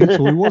much. You know,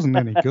 so he wasn't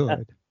any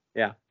good.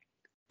 Yeah.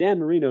 Dan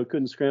Marino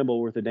couldn't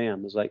scramble worth a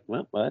damn. It's like,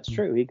 well, that's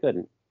true. He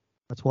couldn't.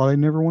 That's why they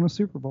never won a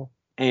Super Bowl.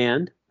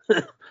 And,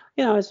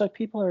 it's like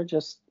people are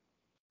just,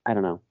 I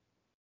don't know.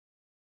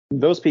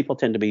 Those people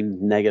tend to be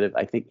negative,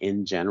 I think,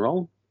 in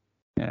general.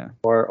 Yeah.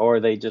 Or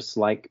they just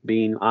like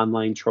being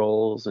online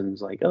trolls and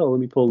it's like, oh,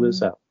 let me pull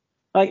this out.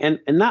 Like, and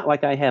not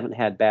like I haven't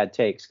had bad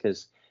takes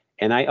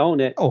and I own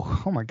it.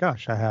 Oh my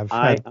gosh, I have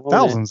had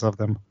thousands of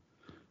them.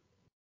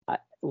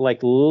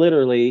 Like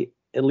literally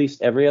at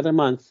least every other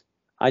month,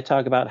 I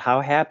talk about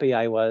how happy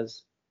I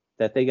was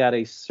that they got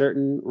a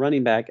certain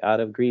running back out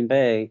of Green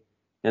Bay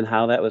and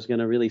how that was going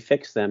to really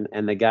fix them.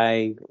 And the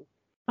guy,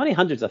 how many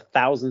hundreds of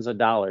thousands of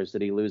dollars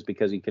did he lose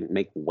because he couldn't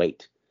make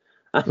weight?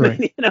 I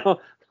mean,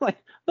 like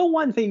the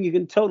one thing you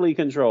can totally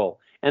control,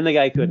 and the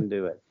guy couldn't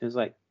do it. It's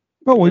like,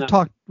 well,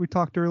 we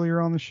talked earlier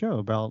on the show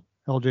about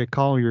LJ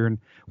Collier, and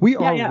we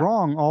are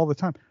wrong all the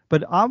time,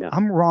 but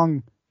I'm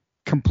wrong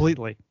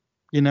completely.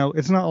 You know,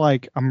 it's not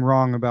like I'm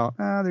wrong about,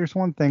 there's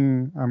one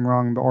thing I'm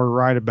wrong or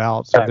right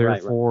about. So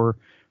therefore,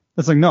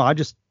 it's like, no, I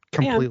just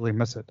completely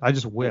miss it. I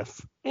just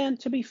whiff. And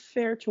to be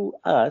fair to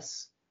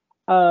us,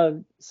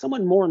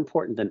 someone more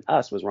important than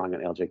us was wrong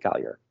on LJ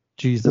Collier.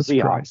 Jesus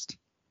Christ.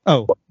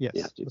 Oh, yes.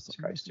 Yeah, Jesus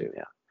Christ too,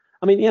 yeah.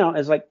 I mean,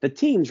 it's like the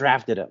team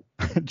drafted him.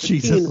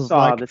 Jesus team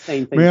saw the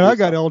same thing. Man, I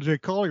got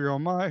LJ Collier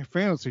on my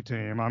fantasy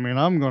team. I mean,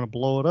 I'm going to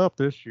blow it up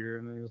this year.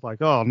 And he was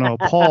like, oh, no,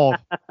 Paul.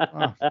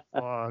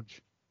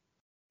 Fudge.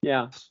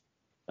 Yeah.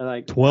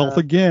 Like 12th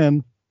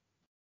again.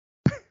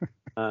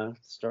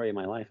 story of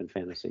my life in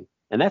fantasy,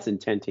 and that's in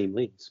 10-team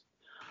leagues.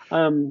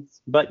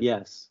 But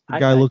yes, the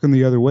guy looking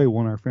the other way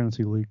won our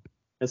fantasy league.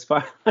 As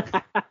far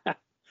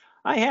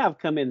I have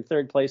come in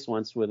third place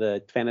once with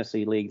a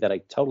fantasy league that I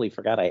totally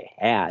forgot I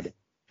had,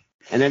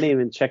 and I didn't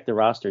even check the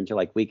roster until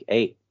like week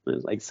 8. It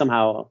was like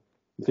somehow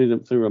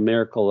through a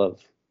miracle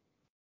of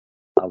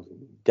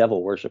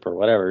devil worship or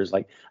whatever. It's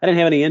like I didn't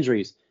have any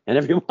injuries, and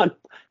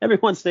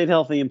everyone stayed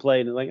healthy and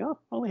played. And like, oh,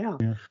 holy hell!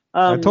 Yeah.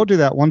 I told you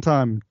that one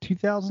time,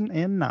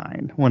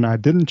 2009, when I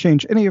didn't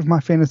change any of my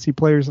fantasy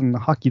players in the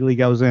hockey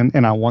league I was in,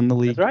 and I won the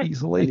league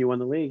easily. And you won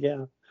the league,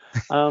 yeah.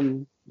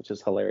 Which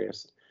is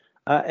hilarious.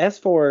 As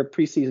for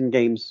preseason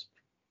games,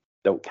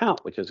 don't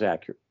count, which is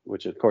accurate.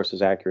 Which of course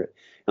is accurate.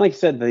 And like you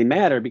said, they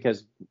matter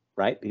because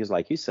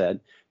like you said,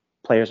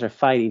 players are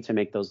fighting to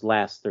make those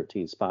last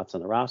 13 spots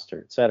on the roster,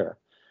 etc.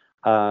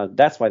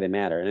 That's why they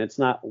matter, and it's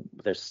not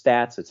their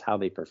stats; it's how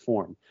they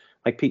perform.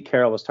 Like Pete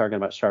Carroll was talking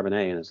about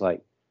Charbonnet, and it's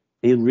like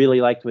he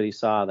really liked what he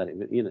saw. That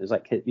it's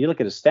like you look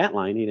at his stat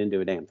line, he didn't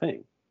do a damn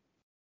thing,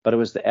 but it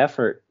was the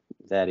effort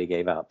that he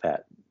gave out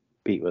that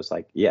Pete was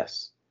like,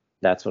 yes,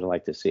 that's what I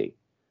like to see.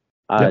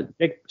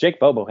 Jake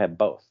Bobo had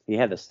both. He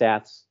had the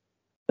stats,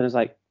 and it's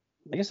like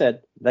I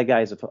said, that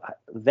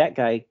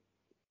guy.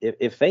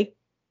 If they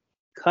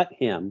cut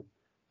him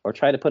or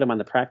try to put him on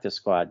the practice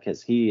squad,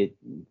 because he's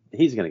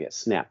going to get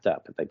snapped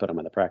up if they put him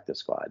on the practice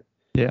squad.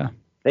 Yeah.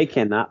 They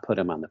cannot put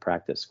him on the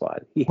practice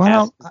squad.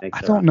 I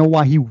don't know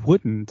why he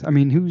wouldn't. I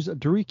mean, who's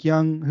Derek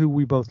Young, who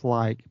we both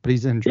like, but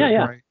he's injured,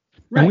 right?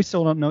 And we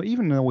still don't know,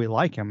 even though we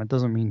like him, it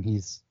doesn't mean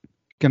he's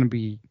going to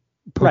be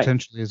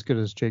potentially as good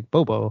as Jake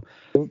Bobo.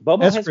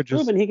 Bobo has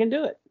proven he can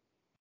do it.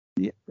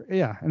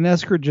 Yeah. And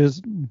Eskridge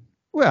is,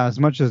 well, as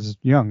much as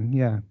Young,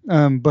 yeah.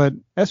 But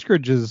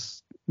Eskridge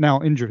is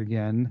now injured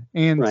again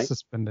and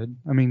suspended.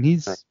 I mean,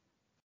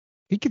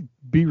 he could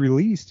be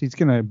released. He's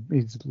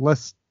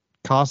less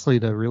costly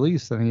to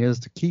release than he is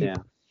to keep. Yeah.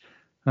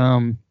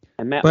 And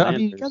Matt Landers, I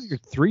mean, you got your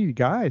 3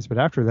 guys, but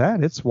after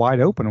that, it's wide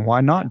open.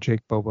 Why not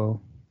Jake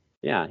Bobo?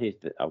 Yeah,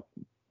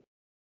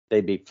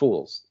 they'd be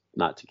fools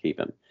not to keep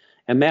him.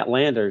 And Matt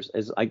Landers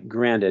is like,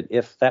 granted,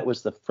 if that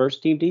was the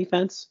first team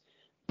defense,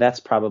 that's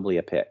probably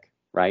a pick,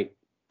 right?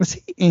 Was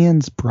he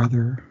Ann's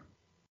brother?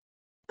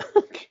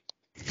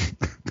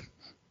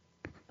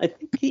 I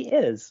think he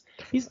is.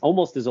 He's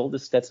almost as old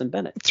as Stetson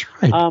Bennett.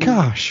 That's right.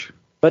 Gosh.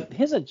 But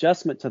his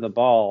adjustment to the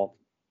ball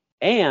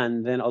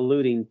and then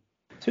eluding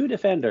 2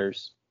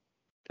 defenders,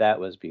 that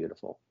was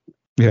beautiful.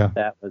 Yeah.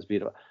 That was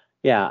beautiful.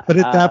 Yeah. But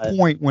at that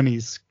point, when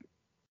he's,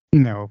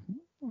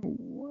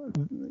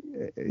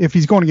 if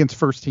he's going against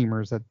first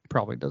teamers, that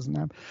probably doesn't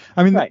happen.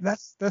 I mean,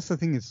 that's the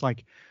thing. It's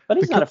like. But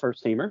he's not a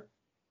first teamer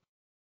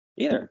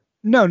either.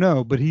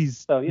 No, but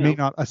he's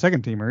not a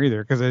second teamer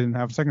either, because they didn't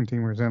have second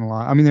teamers in a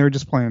lot. I mean, they were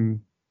just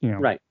playing,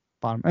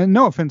 bottom. And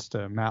no offense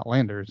to Matt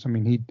Landers. I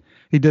mean,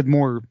 he did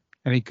more,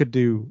 and he could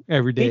do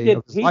every day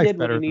of his life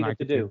better than I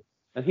could do.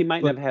 And he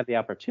might not have had the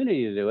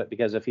opportunity to do it,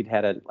 because if he'd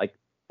had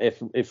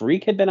if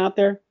Reek had been out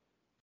there,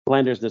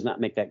 Landers does not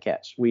make that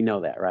catch. We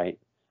know that, right?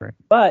 Right.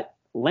 But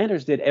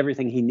Landers did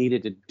everything he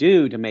needed to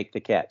do to make the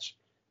catch.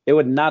 It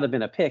would not have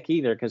been a pick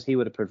either, because he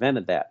would have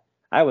prevented that.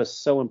 I was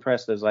so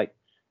impressed. It was like,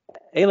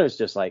 Ayler's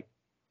just like,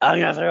 I'm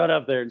going to throw it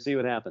up there and see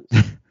what happens.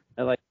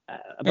 But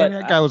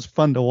that guy was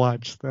fun to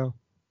watch, though.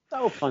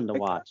 So fun to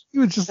watch. He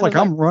was just like,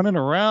 I'm running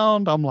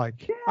around. I'm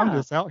like, I'm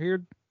just out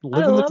here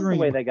living the dream.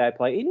 The way that guy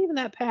played. And even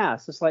that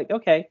pass, it's like,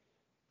 okay,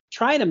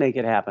 try to make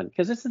it happen.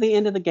 Because it's the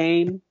end of the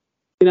game,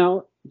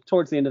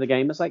 towards the end of the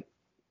game. It's like,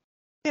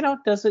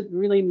 does it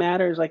really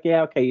matter? It's like,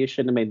 yeah, okay, you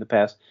shouldn't have made the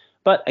pass.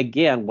 But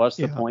again, what's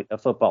the point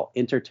of football?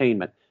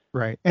 Entertainment.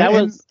 Right. That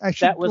was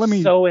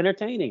so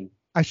entertaining.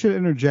 I should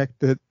interject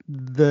that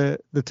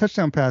the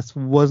touchdown pass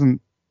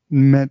wasn't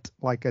meant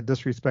like a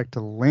disrespect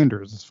to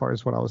Landers, as far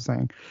as what I was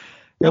saying.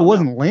 It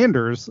wasn't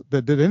Landers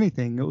that did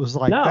anything. It was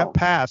like that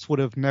pass would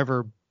have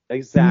never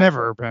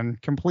been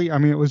complete. I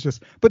mean, it was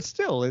just, but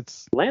still,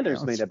 it's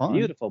Landers made a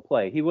beautiful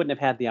play. He wouldn't have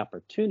had the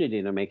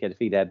opportunity to make it if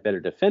he'd had better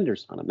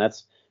defenders on him.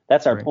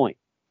 That's our point.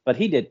 But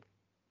he did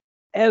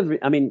a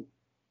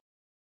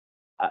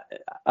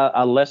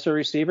lesser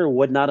receiver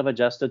would not have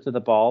adjusted to the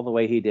ball the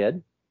way he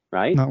did.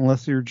 Right? Not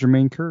unless you're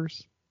Jermaine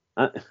Kearse.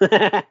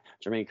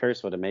 Jermaine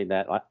Kearse would have made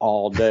that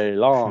all day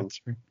long.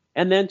 That's right.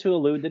 And then to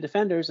elude the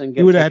defenders and get.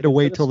 You would have had to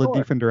wait till the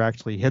defender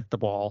actually hit the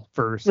ball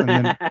first and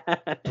then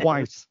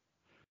twice.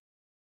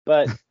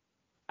 But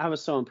I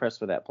was so impressed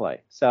with that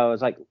play. So it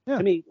was like,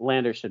 to me,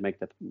 Landers should make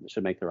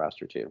the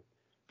roster too,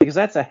 because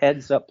that's a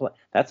heads up play.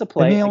 That's a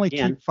play. And they only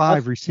keep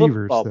 5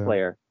 receivers. Football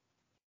player.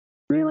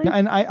 Really?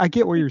 And I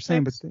get what you're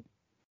saying, but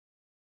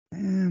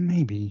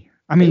maybe.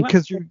 I mean,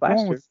 because you're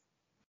going with.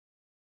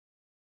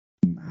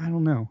 I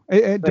don't know.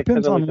 It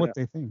depends on what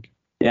they think.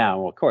 Yeah,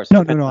 well, of course.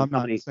 No, I'm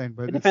not saying,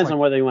 but it depends on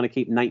whether you want to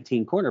keep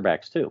 19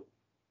 quarterbacks too.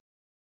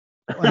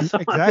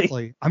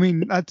 Exactly. I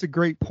mean, that's a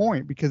great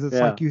point, because it's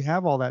like you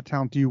have all that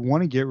talent. Do you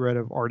want to get rid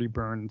of Artie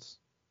Burns?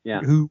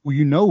 Yeah. Who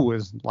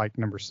was like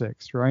number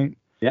 6, right?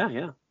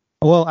 Yeah.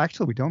 Well,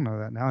 actually, we don't know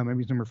that now. Maybe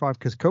he's number 5,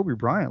 because Kobe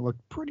Bryant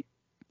looked pretty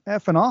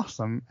effing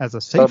awesome as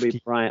a safety.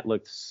 Kobe Bryant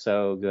looked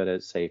so good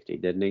at safety,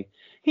 didn't he?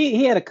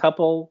 He had a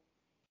couple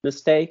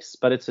mistakes,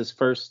 but it's his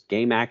first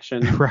game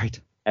action right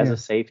as a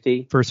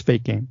safety. First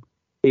fake game.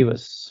 He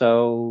was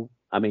so,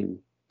 I mean,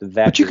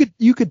 but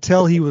you could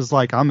tell he was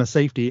like, I'm a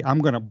safety. I'm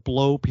going to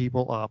blow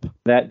people up.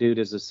 That dude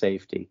is a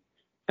safety.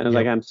 And I was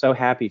like, I'm so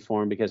happy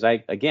for him because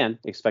I, again,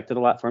 expected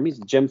a lot from him. He's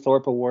a Jim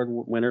Thorpe Award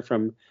winner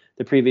from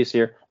the previous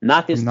year,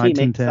 not his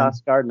teammate,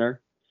 Sauce Gardner.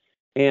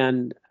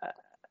 And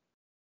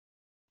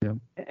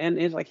and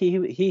it's like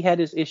he had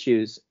his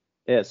issues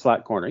at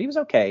slot corner. He was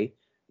okay.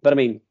 But, I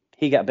mean,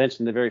 he got benched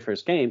in the very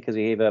first game because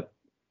he gave up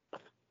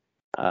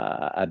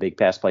a big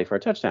pass play for a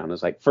touchdown. It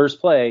was like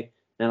first play.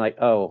 And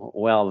like, oh,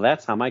 well,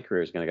 that's how my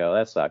career is going to go.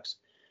 That sucks.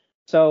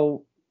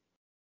 So,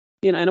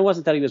 and it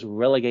wasn't that he was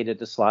relegated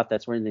to slot.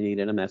 That's where they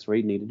needed him. That's where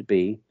he needed to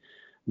be.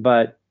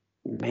 But,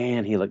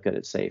 man, he looked good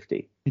at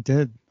safety. He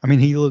did. I mean,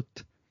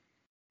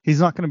 he's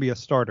not going to be a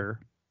starter,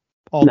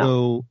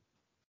 although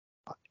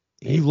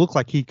he looked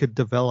like he could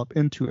develop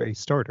into a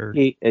starter.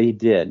 He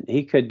did.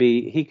 He could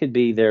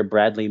be their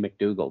Bradley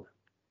McDougald.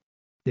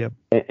 Yep.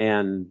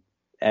 And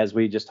as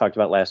we just talked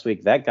about last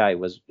week, that guy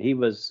was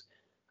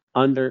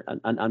an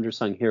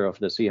undersung hero for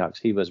the Seahawks.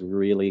 He was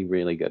really,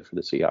 really good for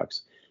the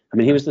Seahawks. I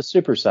mean, he was the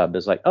super sub.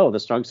 It's like, oh, the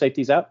strong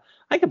safety's out,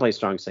 I can play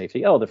strong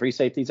safety. Oh, the free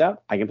safety's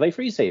out, I can play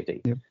free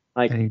safety. Yep.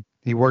 Like, and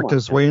he worked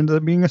his way into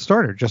being a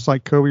starter, just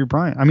like Kobe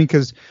Bryant. I mean,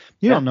 because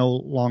you don't know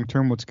long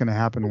term what's going to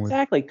happen with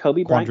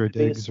Kobe Bryant could be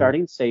a Diggs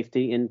starting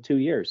safety in 2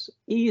 years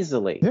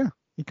easily. Yeah,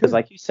 because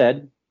like you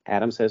said,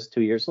 Adams has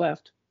 2 years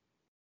left,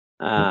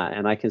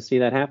 and I can see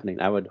that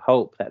happening. I would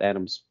hope that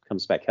Adams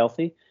comes back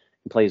healthy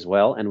and plays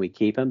well, and we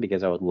keep him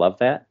because I would love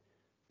that.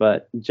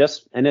 But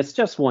it's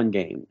just one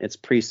game. It's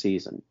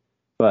preseason,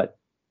 but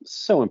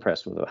so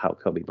impressed with how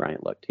Kobe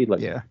Bryant looked. He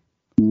looked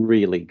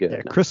really good.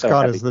 Yeah, Chris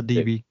Scott is the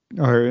DB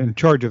or in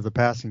charge of the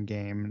passing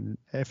game. And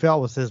if that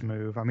was his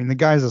move, I mean, the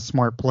guy's a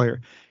smart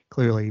player.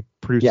 Clearly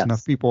produced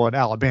enough people at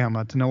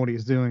Alabama to know what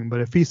he's doing.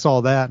 But if he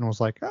saw that and was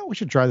like, oh, we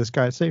should try this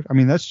guy safe. I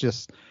mean, that's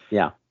just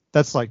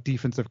that's like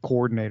defensive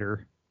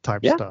coordinator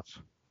type stuff.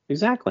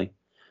 Exactly.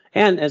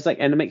 And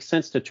it makes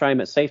sense to try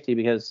him at safety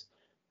because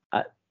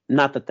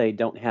not that they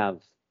don't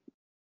have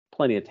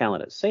plenty of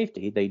talent at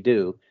safety, they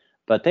do,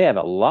 but they have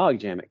a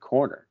logjam at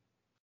corner.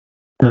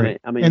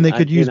 Right. I mean, and they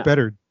could use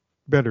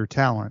better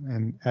talent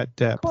and at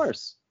depth. Of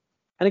course.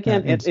 And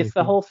again, it's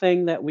the whole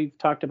thing that we've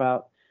talked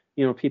about.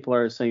 People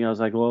are saying, I was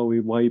like, well,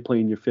 why are you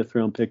playing your 5th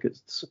round pick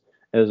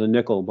as a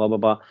nickel, blah, blah,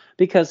 blah.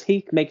 Because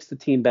he makes the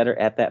team better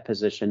at that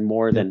position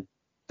more than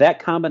that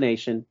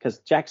combination, because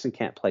Jackson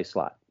can't play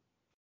slot.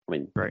 I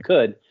mean, he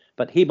could,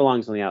 but he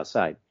belongs on the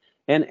outside.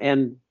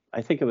 And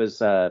I think it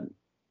was Art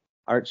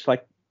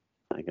Schlechter.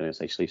 I'm going to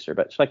say Schleister,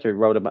 but Schlechter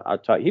wrote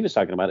about. He was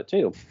talking about it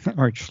too.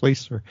 Art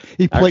Schleister.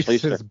 He placed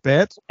his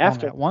bet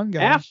after on that one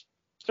guy.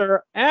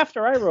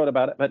 After I wrote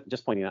about it, but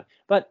just pointing out.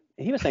 But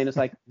he was saying it's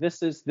like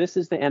this is the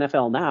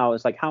NFL now.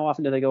 It's like, how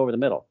often do they go over the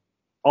middle?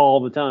 All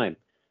the time.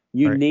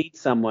 You need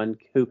someone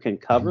who can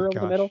cover over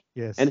the middle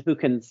and who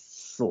can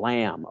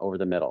slam over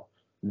the middle.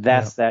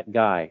 That's that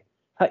guy.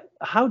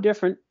 How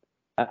different?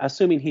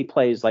 Assuming he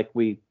plays like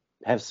we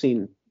have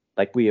seen,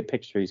 like we have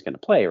pictured he's going to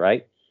play,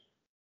 right?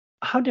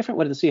 How different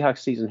would the Seahawks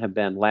season have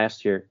been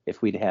last year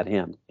if we'd had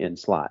him in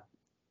slot?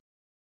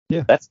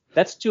 Yeah,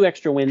 that's 2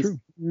 extra wins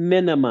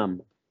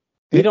minimum.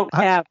 We don't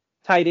have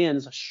tight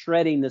ends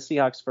shredding the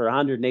Seahawks for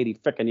 180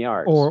 frickin'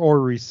 yards.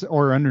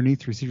 Or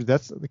underneath receivers.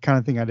 That's the kind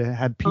of thing I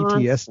had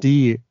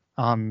PTSD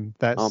on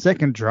that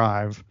second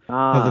drive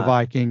of the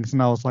Vikings,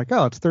 and I was like,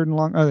 oh, it's 3rd and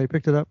long. Oh, they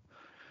picked it up.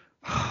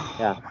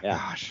 Oh my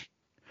gosh.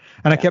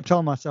 And I kept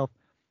telling myself,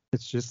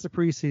 it's just the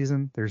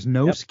preseason. There's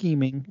no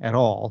scheming at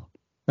all.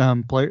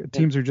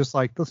 Teams are just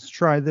like, let's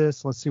try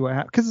this. Let's see what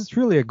happens. Because it's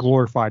really a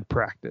glorified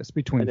practice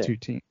between two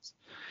teams.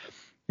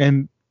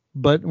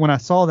 But when I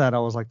saw that, I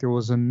was like, there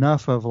was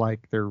enough of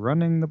like they're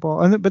running the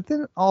ball. But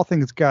then all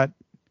things got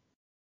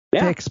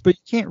fixed. But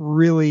you can't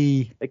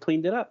really. They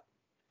cleaned it up.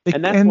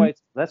 And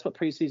that's what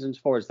preseason's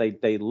for. Is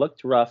they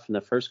looked rough in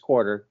the first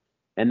quarter,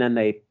 and then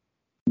they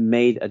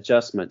made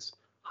adjustments.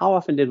 How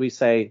often did we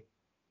say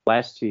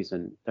last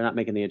season they're not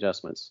making the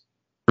adjustments?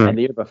 And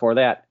the year before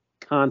that,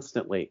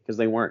 constantly, because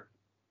they weren't.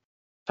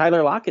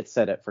 Tyler Lockett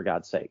said it, for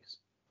God's sakes.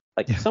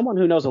 Like someone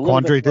who knows a little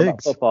bit more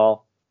about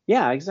football.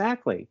 Yeah,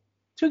 exactly.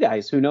 2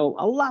 guys who know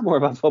a lot more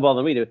about football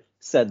than we do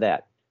said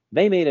that.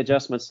 They made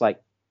adjustments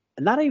like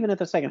not even at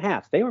the second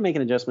half. They were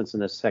making adjustments in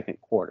the second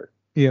quarter.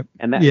 Yep.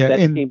 And that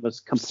team was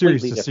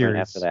completely different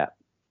after that.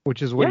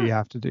 Which is what you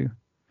have to do.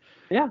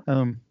 Yeah.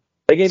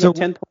 They gave up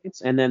 10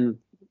 points, and then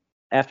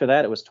after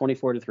that it was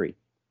 24-3.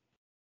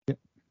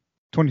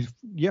 20.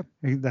 Yep,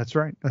 that's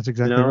right. That's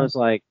exactly right. It's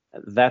like,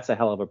 that's a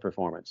hell of a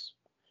performance.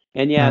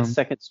 And it's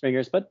second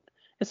stringers, but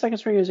it's second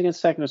stringers against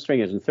second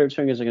stringers and third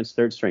stringers against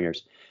third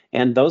stringers.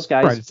 And those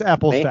guys, right? It's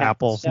apples to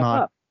apples,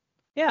 not. Up.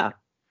 Yeah.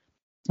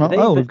 It's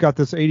not, we've got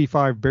this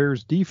 85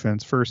 Bears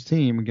defense first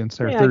team against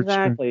their third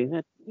string.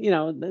 Exactly.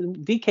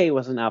 DK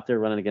wasn't out there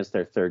running against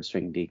their third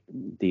string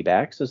D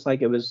backs. It's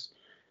like it was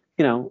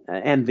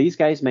and these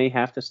guys may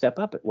have to step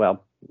up.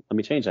 Well, let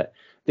me change that.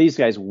 These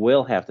guys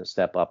will have to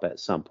step up at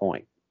some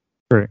point.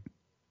 Right.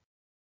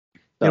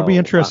 So, it'll be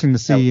interesting to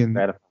see. And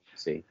gratifying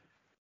to see.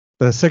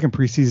 The second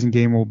preseason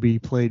game will be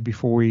played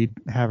before we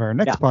have our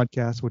next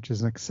podcast, which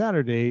is next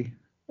Saturday.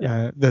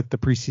 That the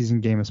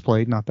preseason game is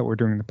played, not that we're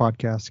doing the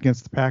podcast,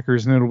 against the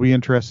Packers, and it'll be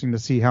interesting to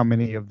see how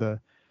many of the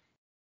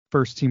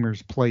first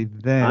teamers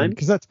played then,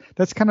 because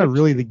that's kind of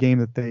really the game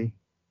that they.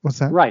 What's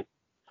that? Right.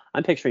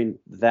 I'm picturing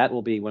that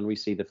will be when we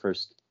see the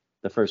first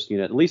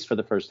unit, at least for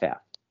the first half,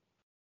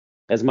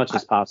 as much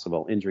as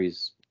possible.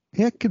 Injuries.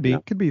 Yeah, it could be.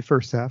 It could be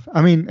first half.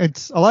 I mean,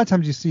 it's a lot of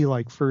times you see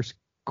like first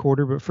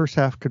quarter, but first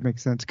half could make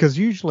sense because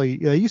usually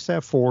they used to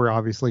have four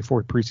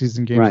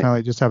preseason games. Right. Now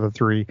they just have a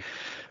 3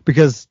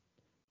 because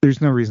there's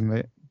no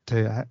reason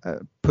to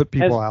put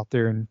people out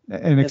there and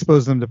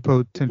expose them to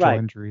potential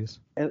injuries.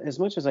 As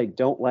much as I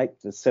don't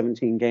like the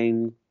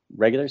 17-game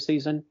regular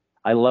season,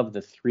 I love the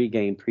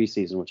 3-game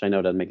preseason, which I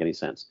know doesn't make any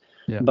sense.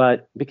 Yeah.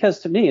 But because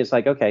to me, it's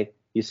like, okay,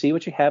 you see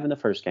what you have in the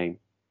first game.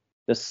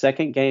 The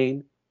second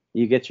game,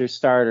 you get your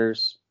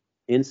starters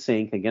in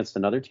sync against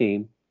another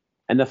team.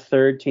 And the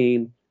third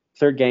game,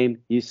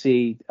 you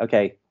see,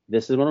 okay,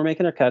 this is when we're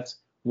making our cuts.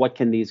 What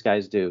can these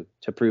guys do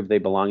to prove they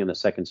belong in the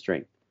second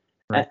string?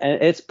 Right.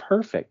 And it's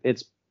perfect.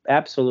 It's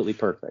absolutely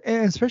perfect.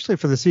 And especially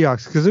for the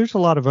Seahawks, because there's a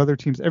lot of other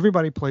teams.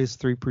 Everybody plays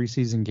 3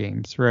 preseason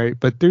games, right?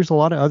 But there's a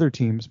lot of other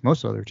teams,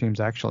 most other teams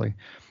actually,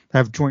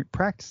 have joint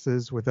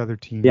practices with other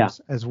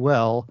teams as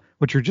well,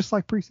 which are just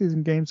like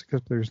preseason games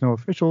because there's no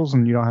officials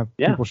and you don't have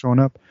people showing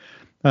up.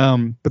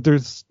 But they're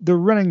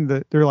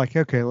like,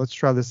 okay, let's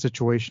try this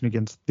situation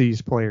against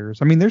these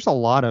players. I mean, there's a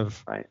lot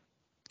of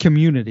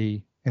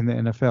community in the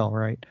NFL,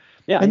 right?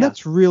 Yeah, and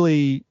that's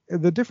really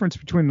the difference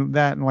between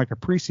that and like a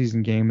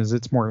preseason game is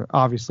it's more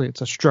obviously it's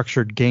a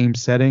structured game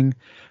setting,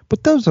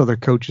 but those other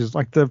coaches,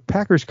 like the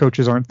Packers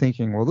coaches, aren't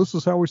thinking, well, this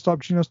is how we stop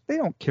Geno. They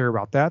don't care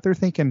about that. They're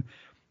thinking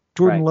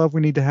Jordan Love,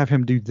 we need to have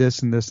him do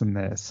this and this and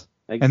this,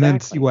 and then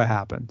see what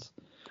happens.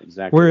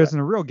 Exactly. Whereas in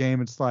a real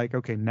game, it's like,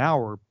 okay, now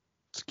we're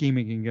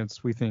scheming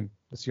against. We think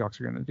the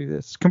Seahawks are going to do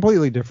this. It's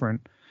completely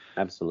different.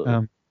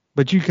 Absolutely.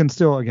 But you can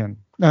still again.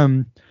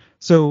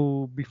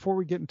 So before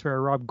we get into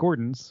our Rob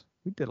Gordons.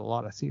 We did a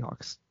lot of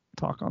Seahawks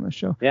talk on this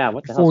show. Yeah,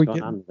 what the hell's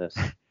going on with this?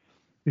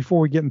 Before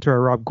we get into our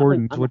Rob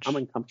Gordons, I'm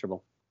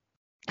uncomfortable.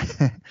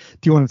 Do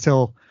you want to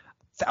tell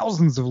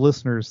thousands of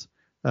listeners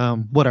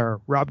what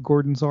our Rob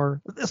Gordons are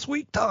this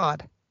week,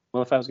 Todd?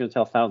 Well, if I was going to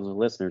tell thousands of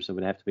listeners, it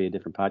would have to be a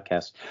different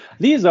podcast.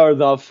 These are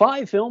the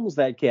 5 films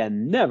that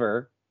can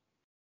never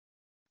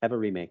have a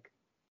remake.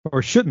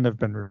 Or shouldn't have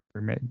been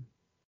remade.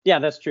 Yeah,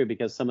 that's true,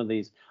 because some of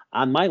these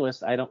on my list,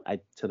 to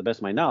the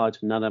best of my knowledge,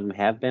 none of them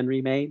have been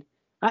remade.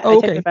 I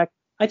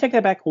take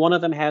that back. One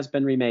of them has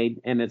been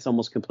remade, and it's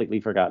almost completely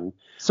forgotten.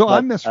 So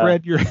I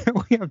misread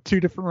we have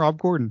 2 different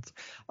Rob Gordons.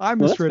 I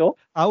misread. Cool.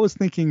 I was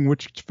thinking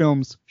which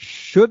films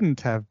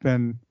shouldn't have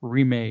been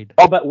remade.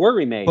 Oh, but were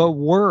remade. But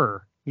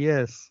were,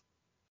 yes.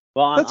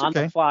 Well, on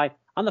the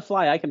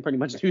fly, I can pretty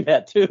much do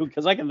that too,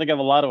 because I can think of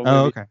a lot of them.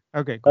 Oh,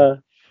 okay,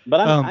 cool. But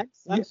I'm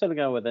still going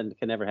to go with it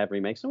can never have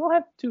remakes. So we'll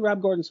have 2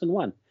 Rob Gordons in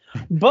one.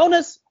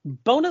 bonus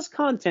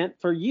content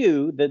for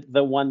you,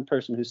 the one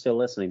person who's still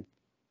listening.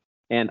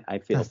 And I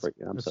feel for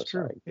you. I'm so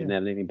sorry. You didn't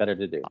have anything better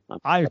to do.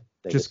 I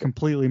just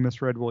completely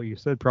misread what you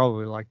said.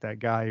 Probably like that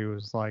guy who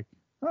was like,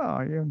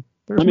 oh, yeah,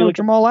 there's no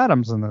Jamal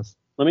Adams in this.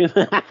 Let me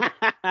look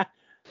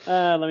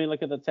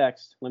at the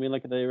text. Let me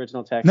look at the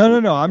original text.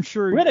 No. I'm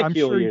sure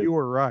you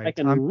were right. I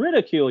can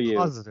ridicule you.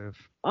 Positive.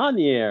 On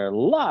the air,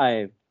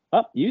 live.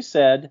 Oh, you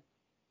said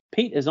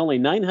Pete is only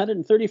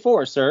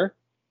 934, sir.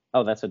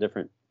 Oh, that's a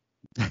different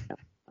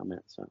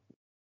comment. So.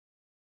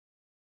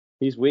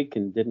 He's weak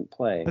and didn't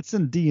play. That's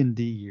in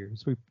D&D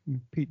years.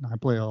 Pete and I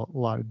play a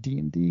lot of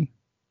D&D.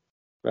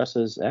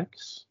 Russ's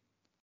X.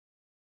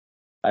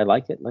 I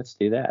like it. Let's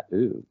do that.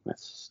 Ooh,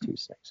 that's too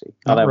sexy.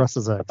 Not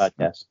Russ's X.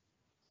 Podcast.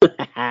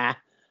 Yeah,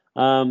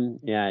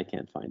 I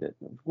can't find it.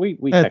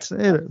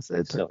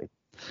 It's silly.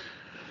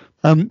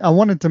 I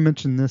wanted to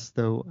mention this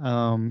though.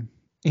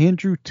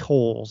 Andrew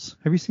Tolles.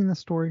 Have you seen this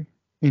story?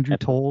 Andrew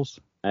Tolles.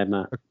 I have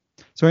not.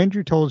 So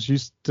Andrew Tolles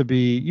used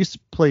to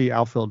play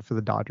outfield for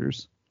the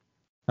Dodgers.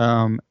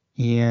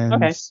 He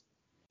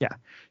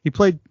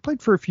played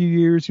for a few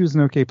years. He was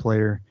an okay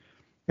player,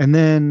 and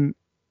then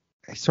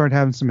he started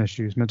having some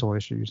mental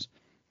issues,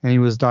 and he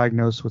was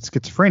diagnosed with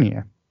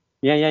schizophrenia.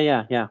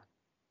 Yeah.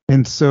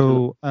 And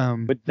so,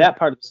 but that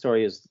part of the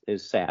story is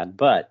sad,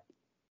 but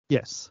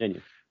yes.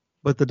 Continue.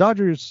 But the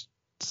Dodgers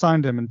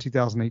signed him in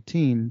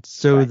 2018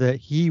 so that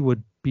he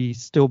would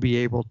still be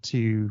able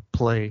to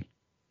play.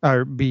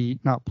 Or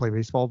not play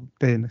baseball.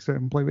 They didn't accept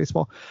him to play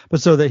baseball, but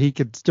so that he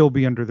could still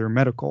be under their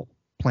medical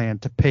plan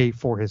to pay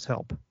for his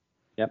help.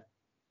 Yep.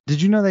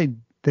 Did you know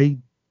they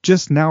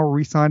just now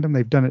re-signed him?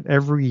 They've done it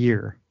every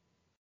year.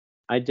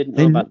 I didn't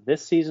know about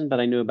this season, but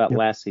I knew about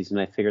last season.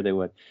 I figured they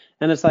would.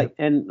 And it's like,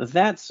 and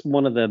that's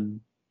one of the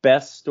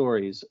best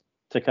stories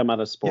to come out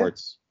of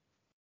sports.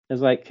 Yeah.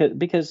 It's like,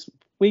 because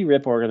we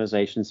rip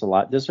organizations a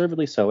lot,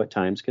 deservedly so at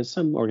times, because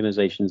some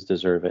organizations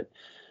deserve it.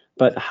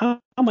 But how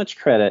much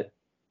credit,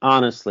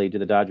 honestly, do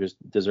the Dodgers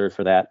deserve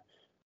for that?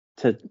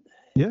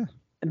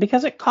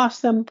 Because it costs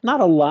them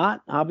not a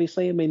lot,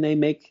 obviously. I mean, they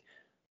make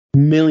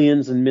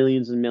millions and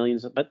millions and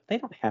millions, but they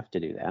don't have to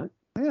do that.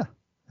 Yeah,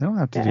 they don't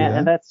have to do that.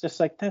 And that's just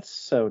like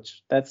it's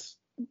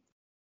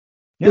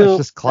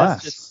just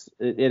class.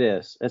 It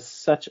is. It's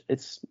such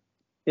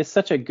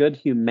a good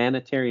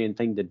humanitarian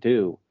thing to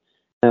do.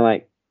 And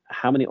like,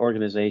 how many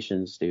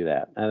organizations do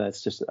that? And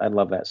that's just, I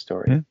love that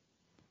story. Yeah.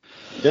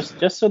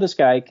 Just so this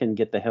guy can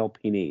get the help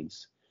he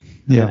needs.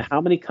 Yeah. And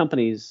how many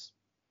companies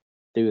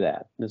do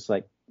that? And it's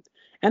like,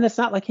 and it's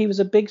not like he was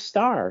a big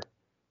star.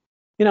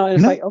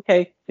 It's like,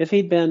 okay, if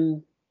he'd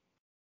been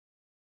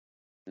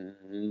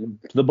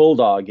the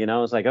Bulldog,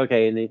 it's like,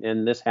 okay,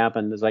 and this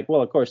happened. It's like,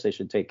 well, of course they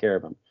should take care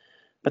of him.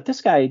 But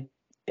this guy,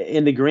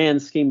 in the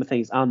grand scheme of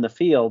things on the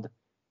field,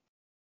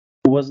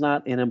 was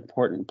not an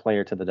important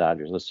player to the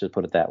Dodgers. Let's just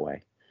put it that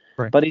way.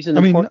 Right. But he's an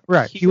important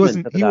right. He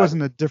wasn't Dodgers.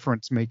 a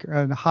difference maker,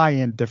 a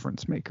high-end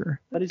difference maker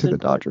but he's to the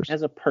Dodgers.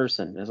 As a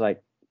person, it's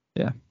like,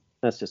 yeah,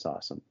 that's just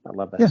awesome. I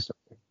love that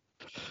story.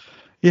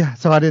 Yeah,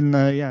 so I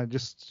didn't.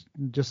 Just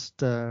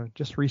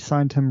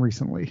re-signed him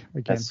recently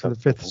again for the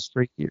fifth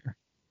straight year.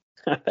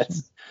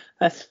 That's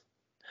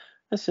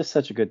just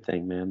such a good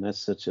thing, man.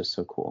 That's just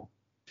so cool.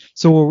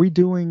 So are we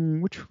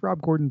doing, which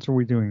Rob Gordons are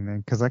we doing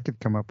then? Because I could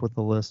come up with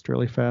a list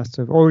really fast,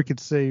 or we could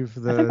save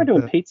the. I think we're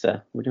doing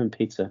pizza. We're doing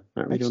pizza.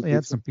 Aren't we doing pizza? I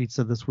had some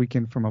pizza this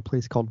weekend from a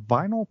place called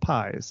Vinyl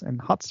Pies in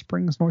Hot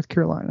Springs, North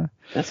Carolina.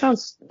 That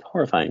sounds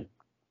horrifying.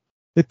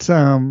 It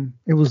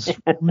was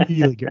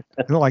really good.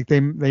 Like they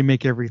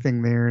make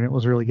everything there, and it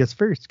was really good. It's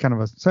very kind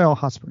of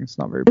Hot Springs. It's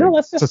not very big.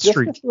 Let's just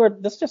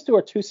do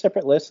our two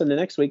separate lists, and the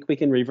next week we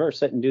can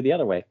reverse it and do the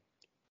other way.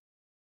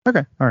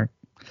 Okay, all right.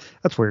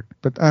 That's weird,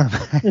 but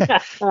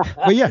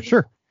but yeah,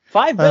 sure.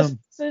 5 best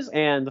pieces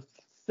and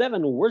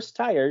 7 worst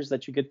tires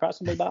that you could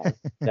possibly buy.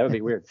 That would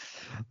be weird.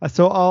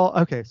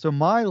 So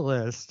my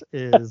list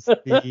is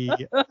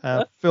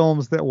the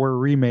films that were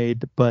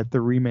remade, but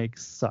the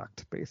remakes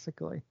sucked,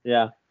 basically.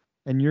 Yeah.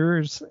 And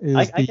yours is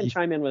I can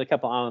chime in with a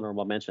couple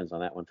honorable mentions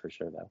on that one for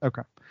sure, though.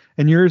 Okay.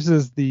 And yours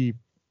is the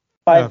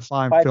five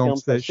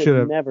films that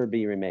should never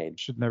be remade.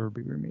 Should never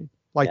be remade.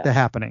 Like The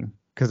Happening,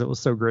 because it was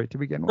so great to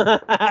begin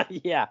with.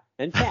 Yeah,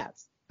 and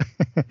Cats.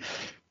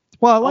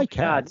 Well, I like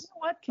Cats.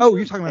 You know what?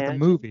 You're talking about the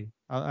movie.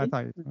 I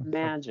thought.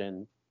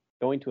 Imagine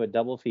going to a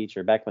double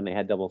feature back when they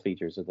had double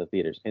features at the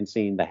theaters and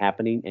seeing The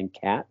Happening and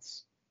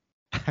Cats.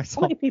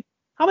 How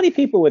many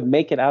people would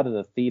make it out of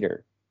the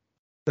theater?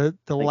 The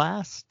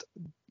last.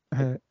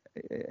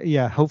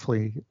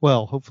 Hopefully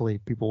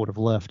people would have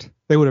left.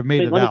 They would have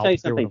made it out. They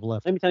would have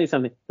left. Let me tell you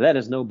something. That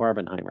is no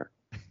Barbenheimer.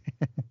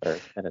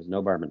 That is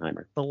no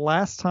Barbenheimer. The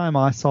last time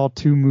I saw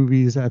 2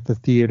 movies at the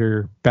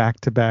theater back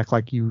to back,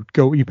 like you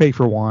pay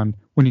for one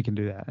when you can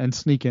do that and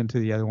sneak into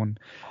the other one.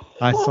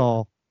 I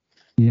saw.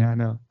 Yeah, I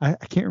know. I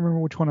can't remember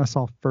which one I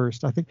saw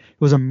first. I think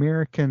it was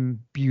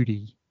American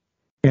Beauty,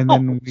 and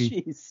then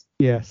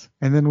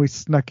and then we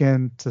snuck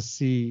in to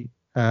see.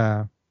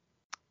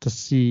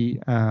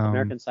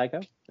 American Psycho?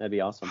 That'd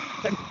be awesome.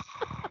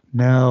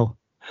 No.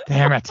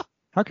 Damn it.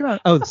 How can I?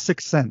 Oh, The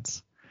Sixth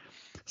Sense.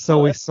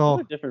 So we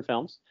saw different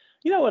films.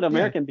 You know what?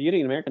 American Beauty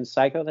and American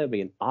Psycho, that'd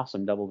be an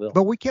awesome double bill.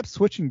 But we kept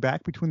switching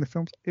back between the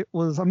films.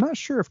 I'm not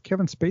sure if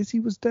Kevin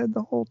Spacey was dead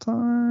the whole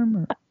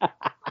time.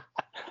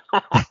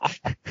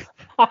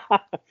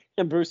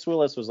 And Bruce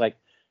Willis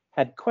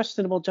had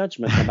questionable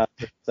judgment about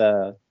his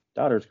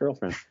daughter's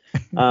girlfriend.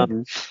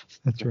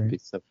 That's right. Be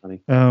so funny.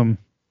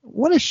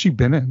 What has she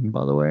been in,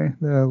 by the way?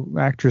 The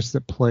actress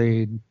that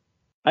played.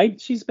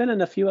 She's been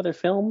in a few other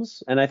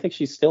films, and I think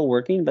she's still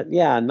working. But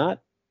yeah,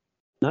 not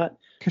like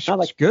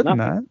good in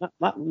that.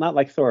 Not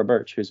like Thora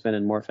Birch, who's been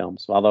in more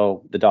films.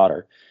 Although the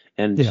daughter,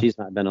 and she's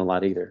not been in a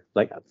lot either.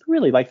 Like I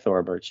really like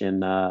Thora Birch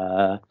in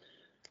American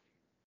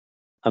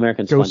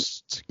Splendor.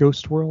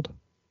 Ghost World.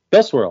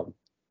 Ghost World,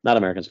 not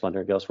American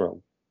Splendor. Ghost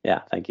World. Yeah,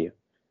 thank you.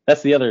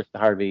 That's the other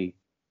Harvey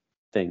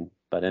thing.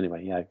 But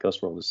anyway, yeah,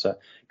 Ghost World is a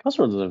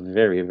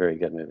very, very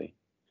good movie.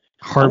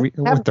 Harvey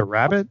with the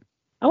rabbit?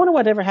 I wonder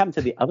what ever happened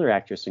to the other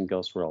actress in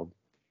Ghost World.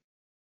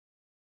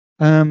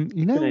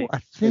 I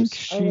think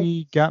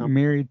she got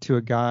married to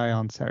a guy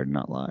on Saturday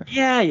Night Live.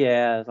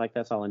 Yeah. It's like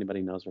that's all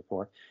anybody knows her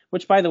for.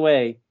 Which, by the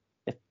way,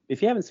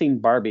 if you haven't seen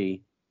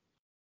Barbie,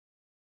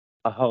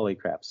 holy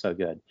crap, so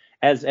good.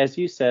 As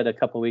you said a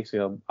couple weeks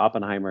ago,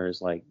 Oppenheimer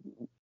is like,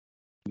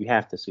 you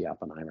have to see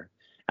Oppenheimer.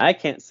 I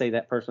can't say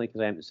that personally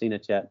because I haven't seen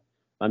it yet.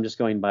 I'm just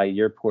going by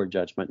your poor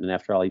judgment, and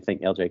after all, you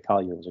think L.J.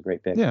 Collier was a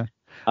great pick. Yeah,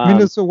 I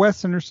mean it's a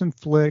Wes Anderson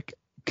flick.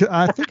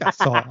 I think I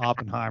saw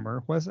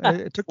Oppenheimer.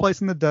 It took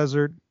place in the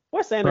desert.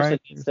 Wes Anderson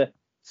needs to.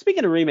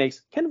 Speaking of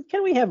remakes, can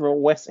we have a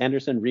Wes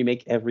Anderson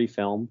remake every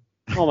film?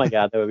 Oh my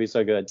God, that would be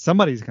so good.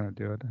 Somebody's gonna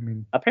do it. I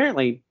mean,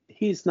 apparently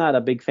he's not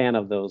a big fan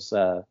of those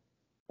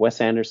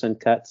Wes Anderson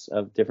cuts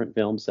of different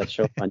films that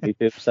show up on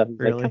YouTube. Stuff.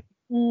 Really? Like,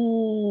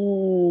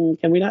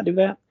 can we not do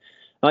that?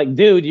 Like,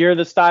 dude, you're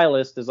the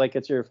stylist. It's like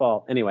it's your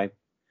fault. Anyway.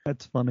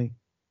 That's funny.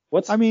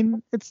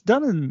 It's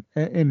done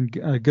in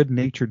a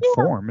good-natured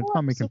form. It's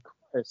not making. Of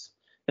course.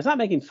 It's not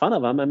making fun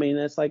of him. I mean,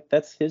 it's like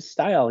that's his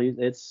style.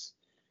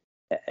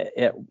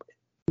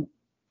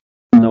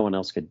 No one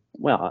else could.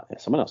 Well,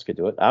 someone else could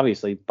do it.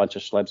 Obviously, a bunch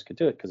of schlebs could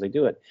do it because they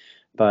do it.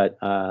 But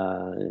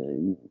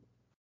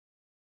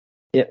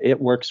it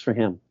works for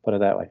him. Put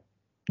it that way.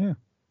 Yeah.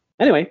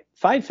 Anyway,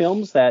 5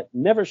 films that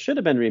never should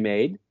have been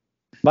remade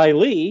by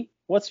Lee.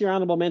 What's your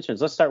honorable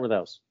mentions? Let's start with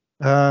those.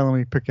 Let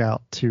me pick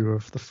out 2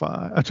 of the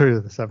 5. I'll tell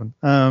you the 7.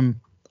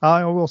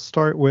 I will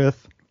start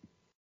with.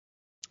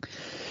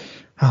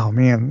 Oh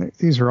man,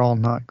 these are all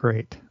not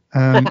great.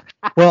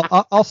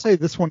 Well, I'll say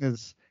this one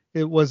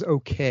it was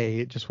okay.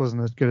 It just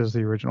wasn't as good as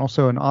the original.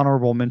 So an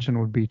honorable mention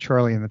would be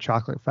Charlie and the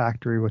Chocolate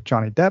Factory with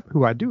Johnny Depp,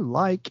 who I do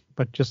like,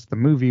 but just the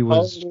movie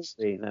was.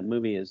 That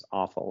movie is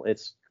awful.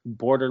 It's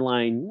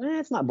borderline.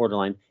 It's not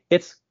borderline.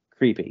 It's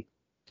creepy.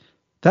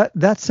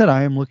 That said,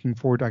 I am looking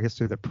forward, I guess,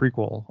 to the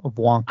prequel of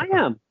Wonka.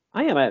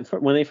 I am.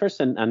 When they first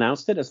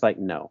announced it, it's like,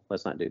 no,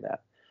 let's not do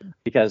that,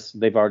 because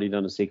they've already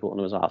done a sequel and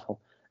it was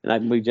awful.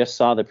 And we just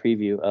saw the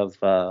preview of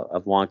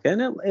Wonka,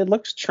 and it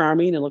looks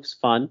charming. It looks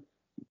fun.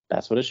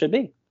 That's what it should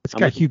be. It's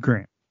got Hugh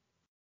Grant.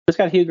 It's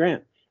got Hugh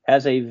Grant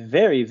as a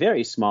very,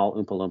 very small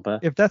Oompa Loompa.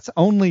 If that's the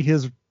only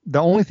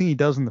thing he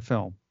does in the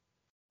film,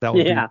 that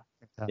would be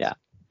fantastic. Yeah.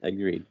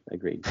 Agreed.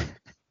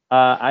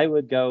 I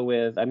would go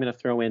with. I'm going to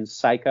throw in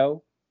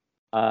Psycho,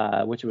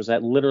 which was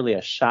literally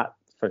a shot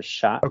for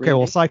shot. Okay,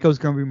 well, Psycho's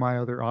going to be my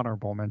other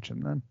honorable mention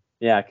then.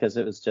 Yeah, because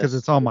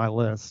it's on my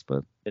list,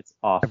 but it's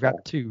awful. I've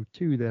got two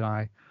that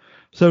I.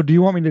 So do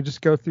you want me to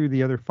just go through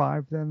the other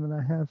 5 then that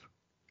I have?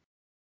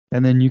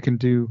 And then you can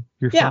do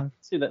your 5? Yeah,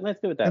 let's do that.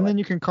 Let's do it that way. And then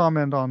you can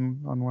comment on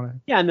what I...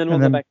 Yeah, and then we'll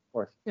go back and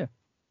forth. Yeah.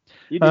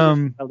 You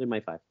do I'll do my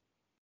 5.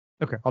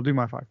 Okay, I'll do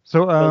my 5.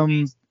 So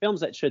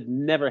films that should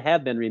never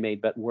have been remade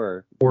but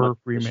were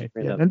remade.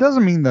 Yeah. It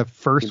doesn't mean the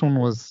first one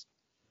was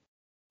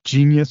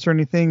genius or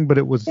anything, but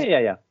it was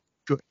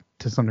good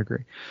to some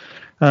degree.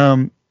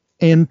 And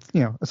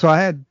so I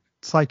had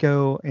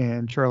Psycho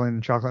and Charlie and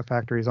the Chocolate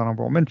Factory as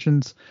honorable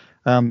mentions.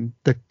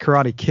 The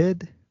Karate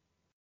Kid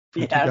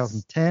from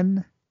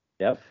 2010.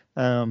 Yep.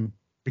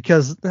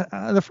 Because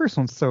the first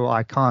one's so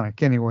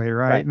iconic anyway,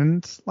 right? And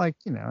it's like,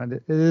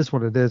 it is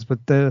what it is.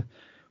 But the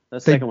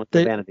second one's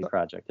the vanity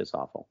project is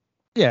awful.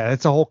 Yeah,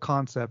 it's a whole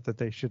concept that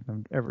they shouldn't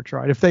have ever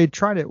tried. If they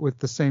tried it with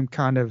the same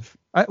kind of,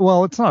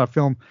 it's not a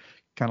film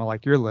kind of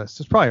like your list.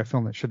 It's probably a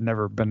film that should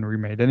never have been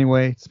remade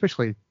anyway,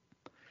 especially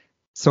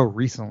so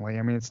recently.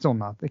 I mean, it's still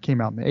not. It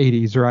came out in the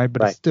 80s, right?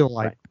 But it's still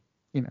like,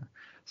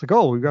 it's like,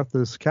 oh, we got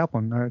this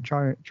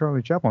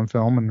Charlie Chaplin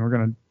film, and we're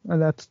gonna.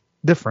 That's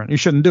different. You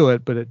shouldn't do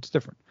it, but it's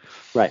different.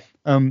 Right.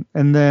 And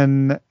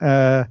then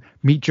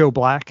Meet Joe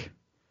Black,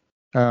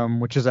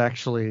 which is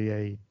actually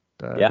a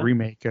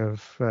remake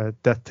of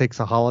Death Takes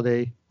a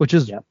Holiday, which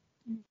is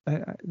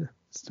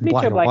Meet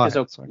Joe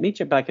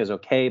Black is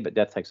okay, but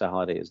Death Takes a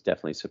Holiday is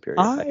definitely superior.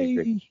 I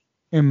agree.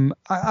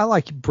 I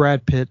like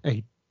Brad Pitt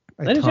a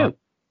ton, too.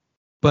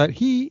 But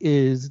he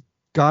is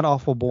god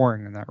awful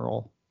boring in that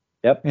role.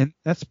 Yep. And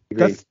that's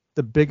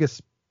the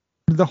biggest.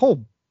 The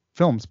whole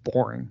film's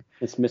boring.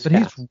 It's miscast.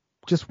 But he's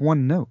just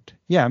one note.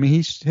 Yeah, I mean,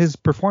 his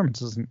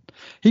performance isn't.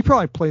 He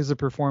probably plays the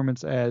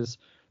performance as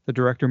the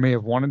director may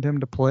have wanted him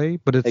to play,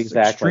 but it's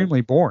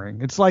extremely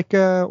boring. It's like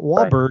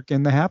Wahlberg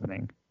in The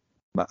Happening.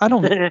 But I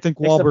don't think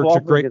Wahlberg's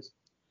a great.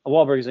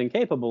 Wahlberg's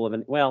incapable of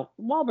it. Well,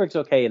 Wahlberg's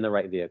okay in the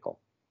right vehicle.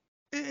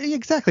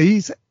 Exactly.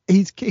 He's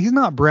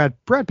not Brad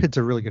Pitt's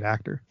a really good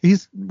actor.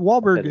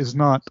 Wahlberg is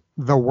not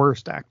the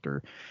worst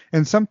actor.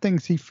 And some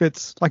things he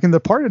fits, like in The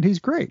Departed, he's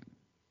great.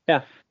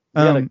 Yeah.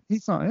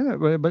 He's not in it,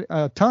 but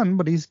a ton,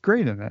 but he's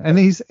great in it. And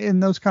he's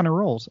in those kind of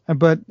roles.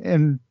 That's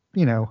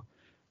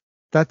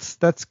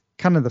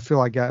kind of the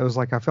feel I got. It was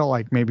like, I felt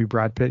like maybe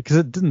Brad Pitt, because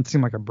it didn't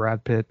seem like a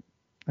Brad Pitt.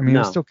 I mean, it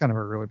was still kind of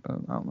a really, I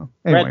don't know.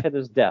 Anyway. Brad Pitt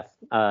is death.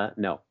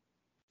 No.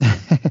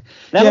 That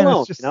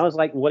alone. I was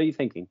like, what are you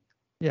thinking?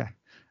 Yeah.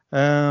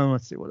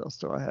 Let's see, what else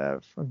do I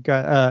have? I've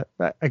got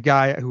a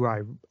guy who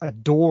I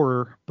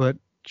adore, but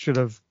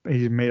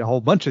he made a whole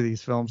bunch of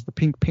these films. The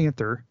Pink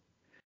Panther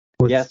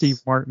with Steve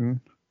Martin.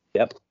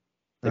 Yep.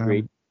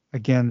 Agreed.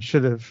 Again,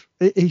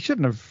 he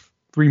shouldn't have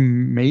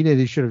remade it.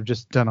 He should have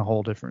just done a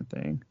whole different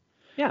thing.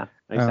 Yeah,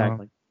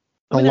 exactly.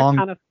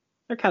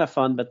 They're kind of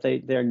fun, but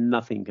they're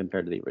nothing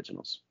compared to the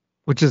originals.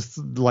 Which is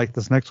like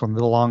this next one,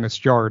 The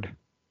Longest Yard.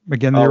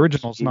 Again, the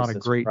original's not a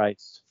great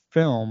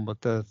film,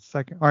 but the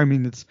second,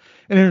 it's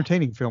an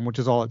entertaining film, which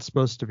is all it's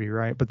supposed to be,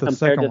 right? But the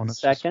second one is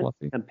just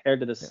fluffy.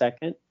 Compared to the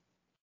second,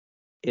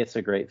 it's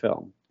a great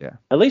film. Yeah.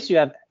 At least you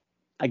have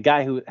a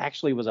guy who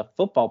actually was a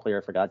football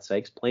player, for God's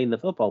sakes, playing the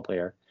football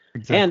player,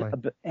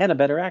 and a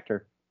better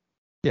actor.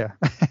 Yeah.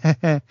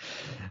 I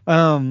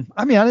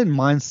didn't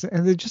mind.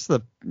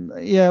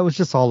 It was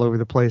just all over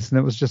the place, and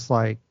it was just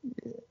like.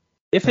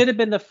 If it had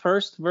been the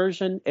first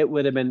version, it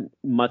would have been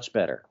much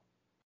better.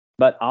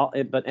 But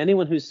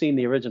anyone who's seen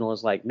the original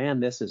is like, man,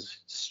 this is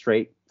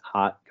straight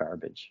hot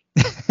garbage.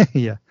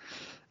 Yeah.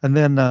 And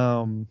then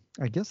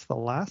I guess the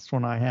last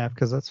one I have,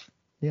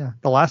 the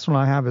last one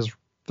I have is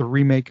the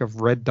remake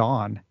of Red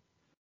Dawn.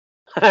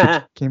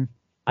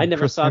 I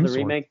never Chris saw the Hemsworth.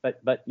 remake,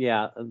 but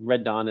yeah,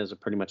 Red Dawn is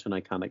pretty much an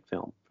iconic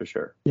film for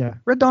sure. Yeah,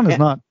 Red Dawn is Yeah.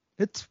 not.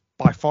 It's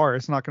by far.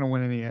 It's not going to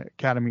win any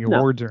Academy No.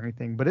 Awards or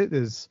anything, but it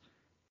is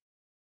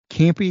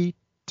campy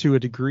to a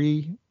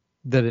degree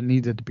that it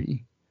needed to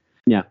be.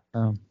 Yeah.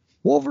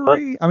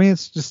 Wolverine. I mean,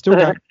 it's just still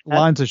got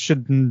lines that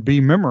shouldn't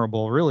be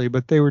memorable, really,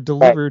 but they were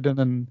delivered and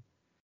then.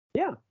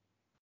 Yeah.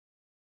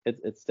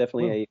 It's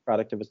definitely a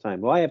product of its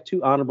time. Well, I have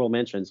 2 honorable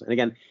mentions. And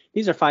again,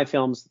 these are 5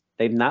 films.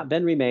 They've not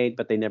been remade,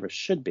 but they never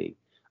should be.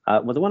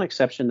 With the one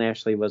exception, there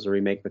actually was a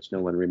remake, which no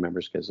one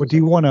remembers. Well, do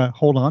you want to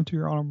hold on to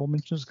your honorable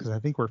mentions? Because I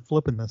think we're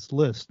flipping this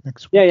list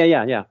next week.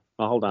 Yeah.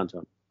 I'll hold on to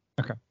them.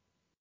 Okay.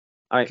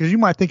 All right. Because you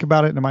might think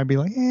about it and it might be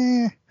like,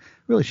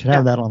 really should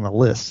have that on the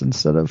list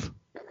instead of.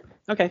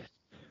 Okay.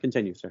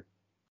 Continue, sir.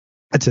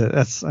 That's it.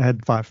 I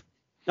had 5.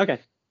 Okay.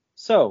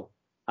 So,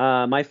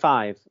 my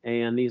 5,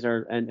 and these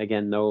are, and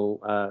again,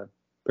 no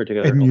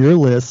particular. And your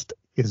list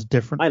is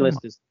different. My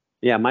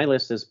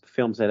list is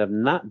films that have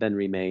not been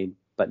remade,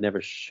 but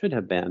never should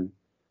have been.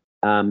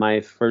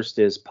 My first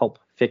is Pulp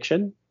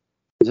Fiction.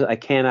 I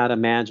cannot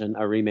imagine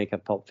a remake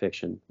of Pulp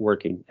Fiction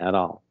working at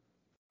all.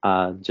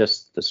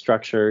 Just the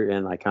structure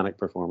and iconic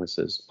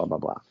performances, blah, blah,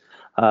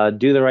 blah.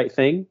 Do the Right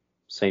Thing,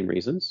 same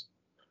reasons.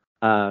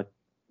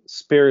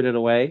 Spirited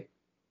Away,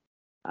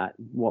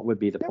 what would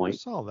be the point? I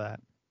saw that.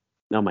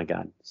 Oh, my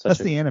God. That's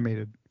the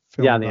animated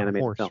film. Yeah, the about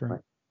animated horse, film.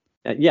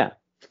 right? Yeah.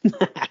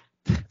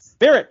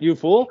 Spirit, you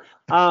fool.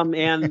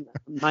 And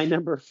my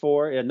number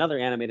 4, another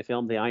animated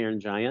film, The Iron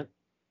Giant.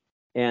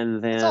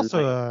 And then It's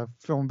also a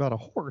film about a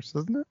horse,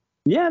 isn't it?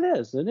 Yeah, it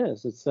is.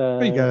 It's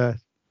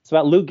It's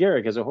about Lou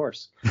Gehrig as a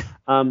horse.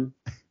 God,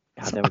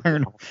 that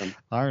was awesome.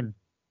 Iron.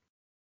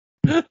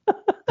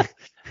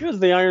 He was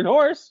the Iron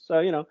Horse, so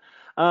you know.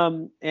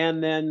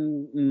 And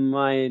then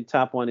my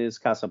top one is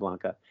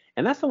Casablanca,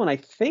 and that's the one I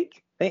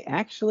think they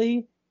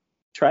actually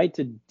tried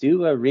to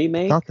do a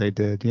remake. I thought they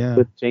did, yeah.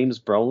 With James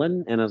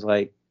Brolin, and I was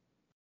like,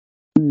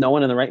 no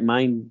one in the right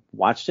mind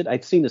watched it.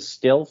 I'd seen a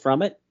still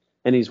from it,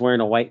 and he's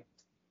wearing a white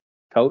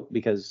coat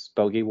because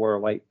Bogey wore a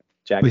white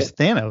jacket. He's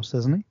Thanos,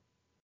 isn't he?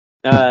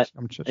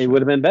 It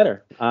would have been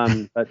better.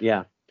 But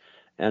yeah.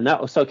 And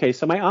that was okay.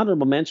 So my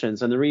honorable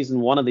mentions, and the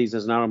reason one of these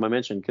is an honorable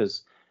mention,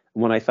 because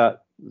when I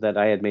thought that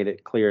I had made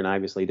it clear, and I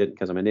obviously didn't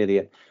because I'm an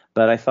idiot,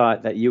 but I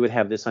thought that you would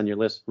have this on your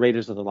list,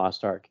 Raiders of the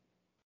Lost Ark.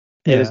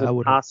 It is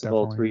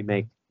impossible to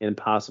remake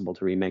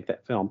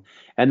that film.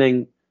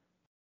 And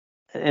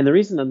the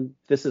reason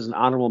this is an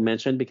honorable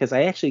mention, because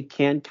I actually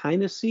can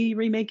kind of see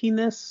remaking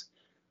this,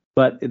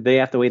 but they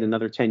have to wait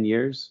another 10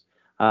 years.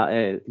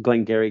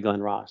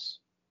 Glenn Ross.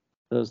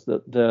 Those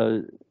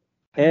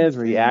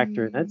every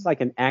actor, that's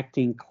like an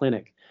acting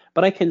clinic.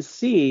 But I can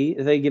see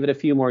they give it a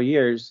few more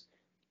years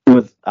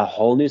with a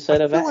whole new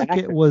set of actors. Like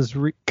it was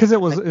because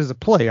it was a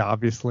play,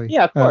 obviously.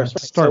 Yeah, of course. To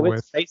start with,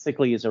 it's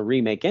basically is a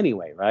remake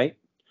anyway, right?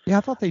 Yeah,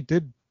 I thought they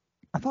did.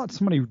 I thought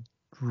somebody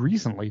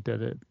recently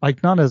did it,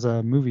 like not as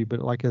a movie,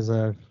 but like as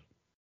a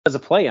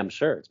play. I'm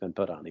sure it's been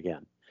put on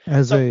again.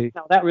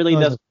 That really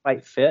doesn't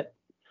quite fit.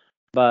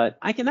 But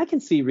I can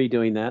see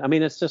redoing that. I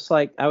mean, it's just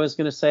like I was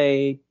going to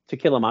say To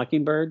Kill a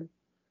Mockingbird.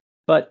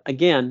 But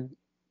again,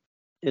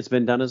 it's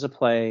been done as a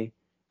play.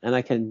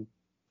 And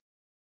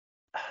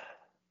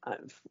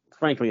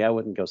frankly, I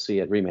wouldn't go see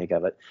a remake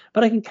of it.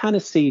 But I can kind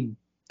of see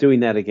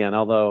doing that again.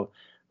 Although,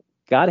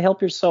 God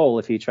help your soul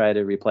if you try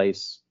to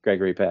replace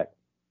Gregory Peck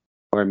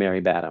or Mary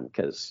Badham,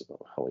 because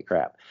holy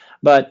crap.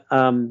 But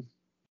anyway.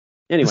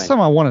 This time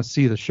I want to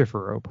see the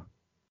Schiffer robe.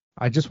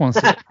 I just want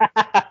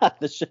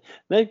to see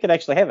they could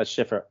actually have a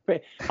Schiffer.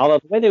 Although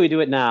the way they would do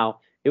it now,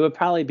 it would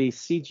probably be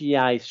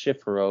CGI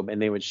Schiffer robe,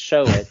 and they would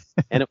show it,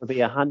 and it would be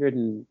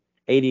 $180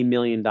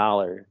 million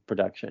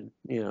production,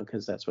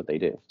 because that's what they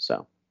do.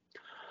 So,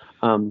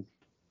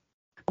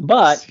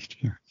 but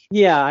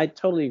yeah, I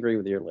totally agree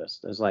with your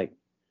list. It's like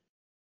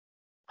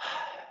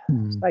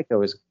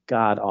Psycho is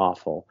god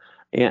awful,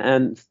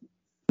 and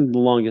The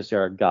Longest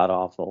Yard god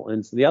awful,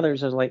 and the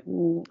others are like,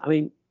 I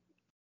mean.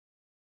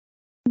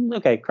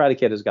 Okay, Karate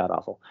Kid is god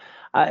awful.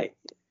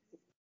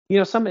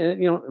 Some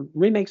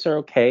remakes are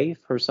okay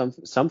for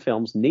some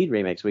films need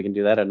remakes. We can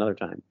do that another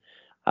time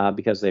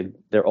because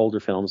they're older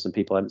films and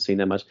people haven't seen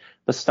them much.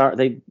 A Star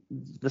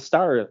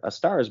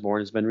Is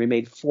Born has been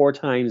remade 4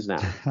 times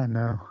now. I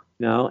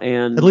know.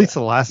 And at least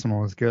the last one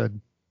was good.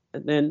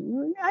 And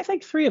then I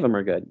think 3 of them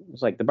are good.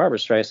 It's like the Barbra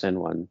Streisand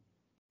one,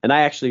 and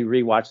I actually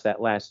rewatched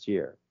that last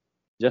year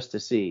just to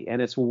see, and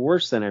it's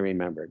worse than I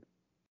remembered.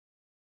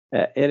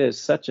 It is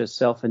such a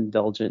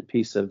self-indulgent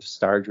piece of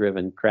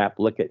star-driven crap.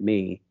 Look at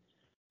me,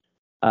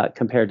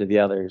 compared to the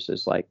others.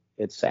 It's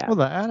sad. Well,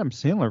 the Adam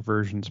Sandler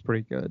version's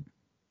pretty good.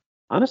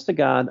 Honest to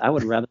God, I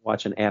would rather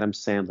watch an Adam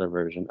Sandler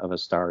version of A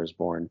Star Is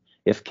Born.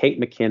 If Kate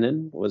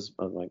McKinnon was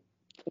like,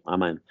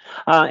 I'm in.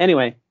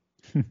 Anyway,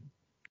 Kate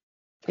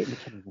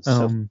McKinnon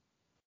was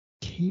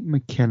Kate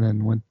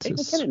McKinnon went to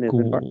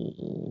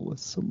school with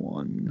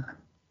someone.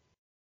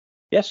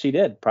 Yes, she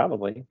did,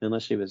 probably,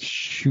 unless she was.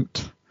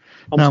 Shoot.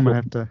 Now I'm gonna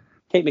have to.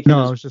 Kate McKinnon.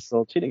 No,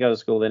 she didn't go to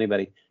school with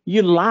anybody.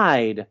 You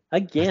lied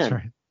again. That's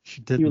right.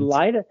 She didn't. You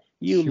lied.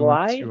 You She went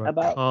lied to a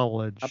about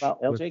college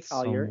L.J. with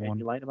Collier, and someone.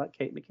 you lied about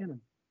Kate McKinnon.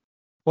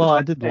 Well,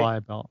 I did Okay. lie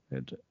about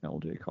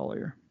L.J.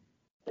 Collier.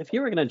 If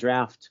you were going to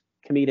draft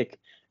comedic,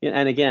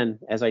 and again,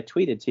 as I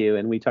tweeted to you,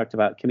 and we talked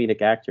about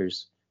comedic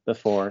actors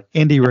before.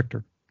 Andy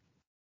Richter.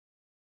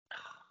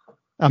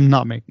 I'm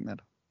not making that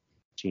up.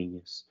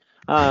 Genius.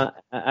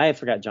 I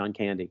forgot John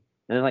Candy.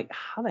 And I'm like,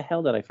 how the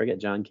hell did I forget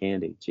John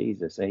Candy?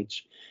 Jesus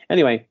H.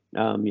 Anyway,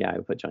 yeah, I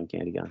would put John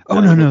Candy on. Oh,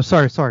 no,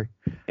 sorry.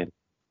 Candy.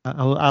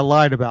 I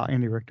lied about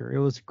Andy Richter. It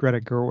was Greta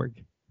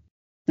Gerwig.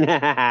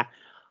 They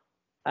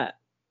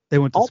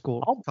went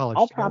to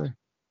college together.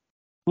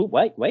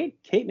 Wait.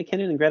 Kate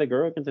McKinnon and Greta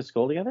Gerwig went to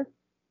school together?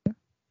 Yeah.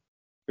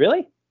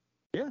 Really?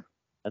 Yeah.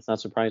 That's not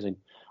surprising.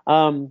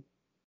 So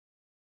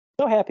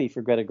happy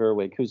for Greta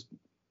Gerwig, who's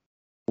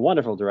a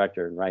wonderful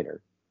director and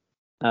writer.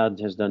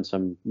 Has done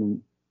some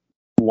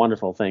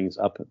wonderful things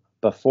up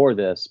before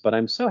this, but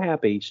I'm so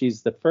happy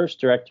she's the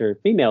first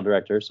female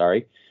director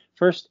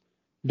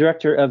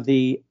of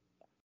the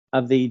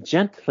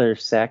gentler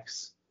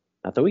sex,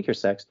 not the weaker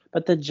sex,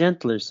 but the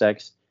gentler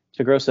sex,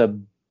 to gross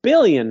 $1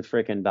 billion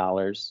frickin'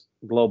 dollars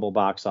global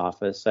box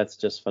office. That's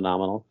just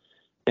phenomenal.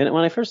 And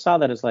when I first saw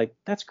that, it's like,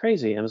 that's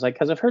crazy. I was like,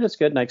 because I've heard it's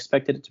good and I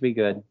expected it to be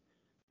good,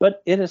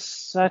 but it is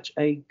such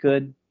a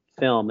good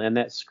film. And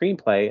that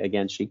screenplay,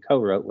 again, she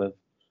co-wrote with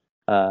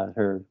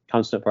her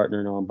constant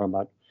partner, Noam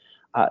Baumbach.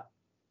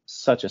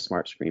 Such a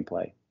smart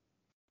screenplay.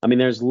 I mean,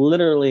 there's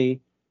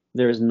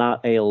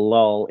not a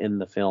lull in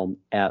the film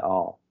at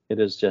all. It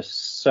is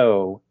just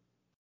so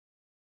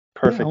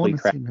perfectly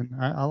crafted.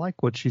 I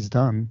like what she's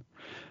done.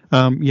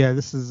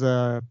 This is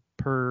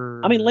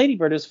per. I mean, Lady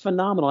Bird is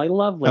phenomenal. I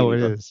love Lady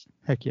Bird. Oh, it is.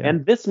 Heck yeah.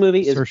 And this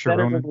movie is Saoirse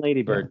better Ronan. than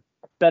Lady Bird.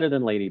 Yeah. Better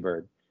than Lady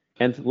Bird.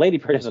 And Lady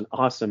Bird is an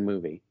awesome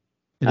movie.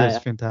 It is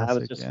fantastic. I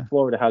was just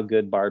floored at how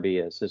good Barbie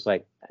is. It's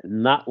like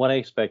not what I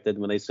expected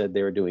when they said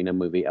they were doing a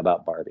movie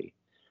about Barbie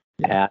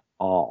at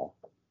all.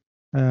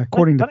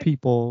 According to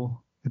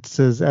People, it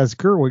says, as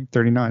Gerwig,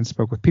 39,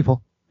 spoke with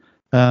People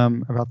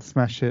about the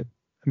smash hit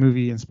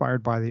movie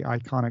inspired by the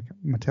iconic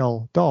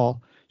Mattel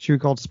doll, she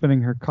recalled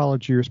spending her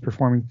college years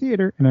performing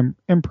theater and an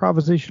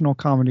improvisational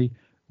comedy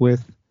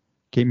with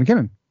Kate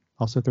McKinnon,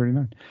 also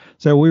 39.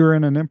 So we were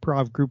in an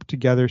improv group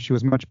together. She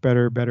was much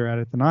better at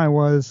it than I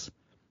was.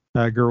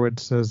 Gerwig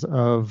says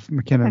of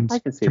McKinnon's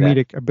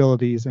comedic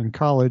abilities in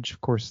college. Of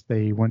course,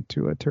 they went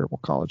to a terrible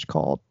college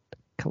called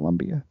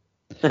Columbia.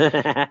 They make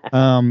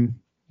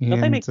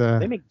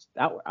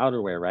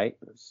outerwear, right?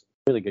 It's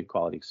really good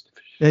quality stuff.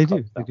 They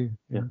do.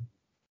 Yeah.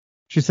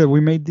 She said, we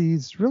made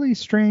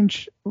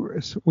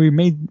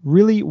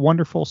really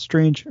wonderful,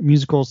 strange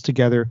musicals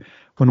together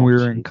when we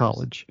were in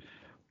college.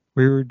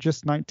 We were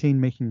just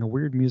 19 making a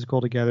weird musical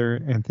together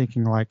and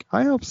thinking like,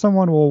 I hope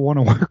someone will want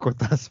to work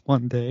with us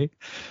one day.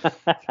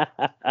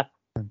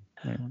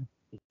 Anyway.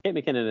 Kate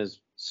McKinnon is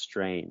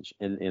strange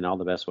in all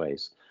the best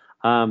ways.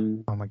 Oh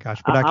my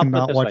gosh, but I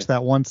cannot watch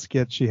that one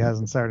skit she has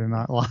on Saturday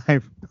Night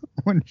Live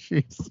when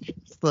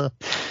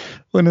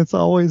when it's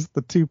always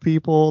the two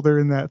people, they're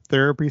in that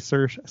therapy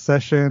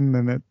session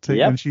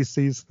and she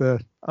sees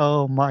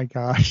oh my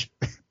gosh.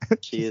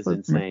 She is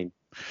insane.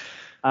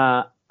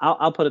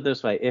 I'll put it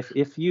this way.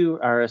 If you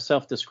are a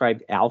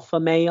self-described alpha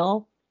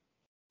male,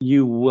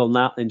 you will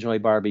not enjoy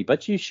Barbie,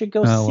 but you should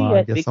go see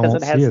it because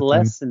it has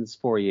lessons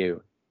for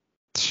you.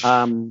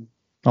 Only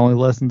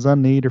lessons I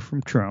need are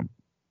from Trump.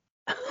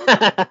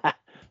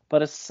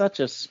 But it's such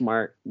a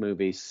smart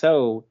movie.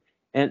 So,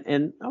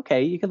 and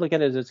okay, you can look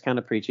at it as it's kind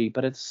of preachy,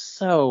 but it's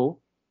so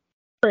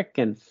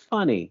freaking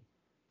funny.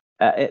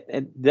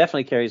 It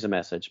definitely carries a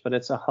message, but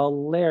it's a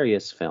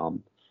hilarious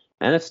film,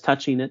 and it's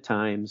touching at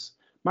times.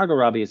 Margot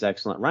Robbie is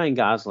excellent. Ryan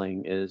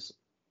Gosling is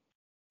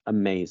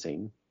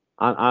amazing.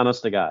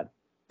 Honest to God.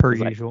 Per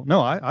usual.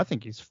 No, I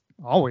think he's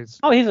always.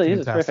 Oh, he's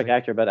a terrific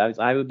actor, but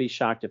I would be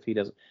shocked if he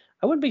doesn't.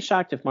 I wouldn't be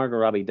shocked if Margot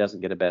Robbie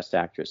doesn't get a Best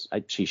Actress.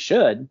 She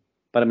should,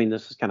 but I mean,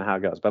 this is kind of how it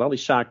goes. But I'll be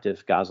shocked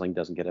if Gosling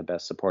doesn't get a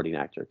Best Supporting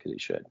Actor because he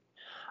should.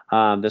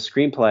 The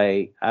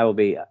screenplay, I will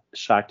be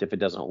shocked if it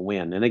doesn't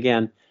win. And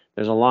again,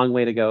 there's a long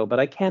way to go,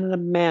 but I can't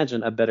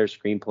imagine a better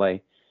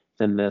screenplay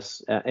than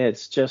this.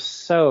 It's just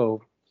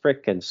so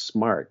freaking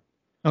smart.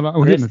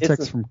 We're getting a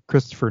text from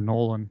Christopher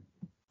Nolan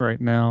right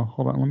now.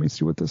 Hold on, let me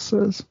see what this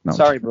says. No,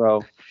 sorry,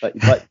 bro,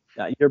 but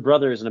your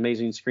brother is an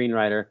amazing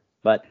screenwriter.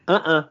 But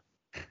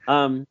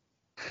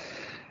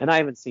and I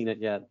haven't seen it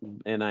yet,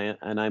 and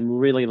I'm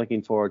really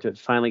looking forward to it.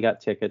 Finally got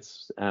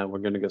tickets. We're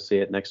going to go see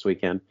it next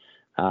weekend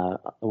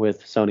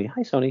with Sony.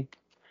 Hi, Sony.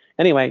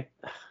 Anyway,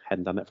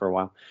 hadn't done that for a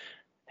while.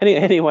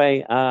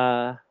 Anyway,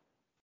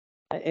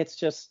 it's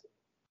just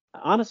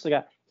honestly,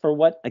 for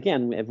what,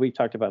 again, if we've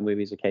talked about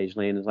movies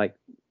occasionally, and it's like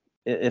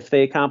if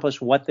they accomplish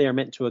what they are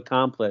meant to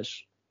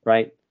accomplish,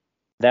 right?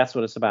 That's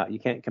what it's about. You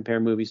can't compare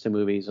movies to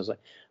movies. It's like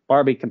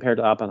Barbie compared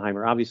to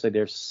Oppenheimer. Obviously,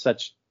 they're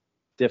such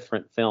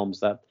different films.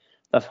 The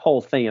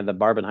whole thing of the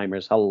Barbenheimer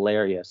is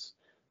hilarious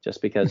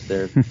just because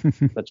they're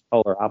such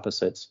polar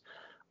opposites.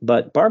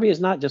 But Barbie is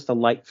not just a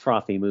light,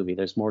 frothy movie.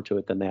 There's more to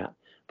it than that.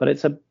 But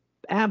it's a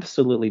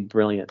absolutely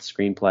brilliant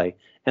screenplay.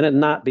 And it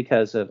not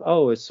because of,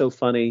 it's so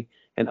funny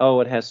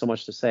and it has so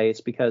much to say.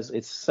 It's because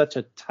it's such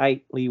a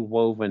tightly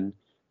woven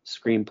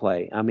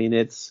screenplay. I mean,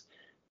 it's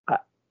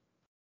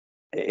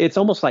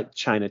almost like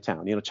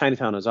Chinatown.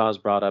 Chinatown is always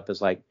brought up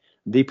as like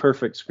the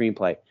perfect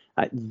screenplay.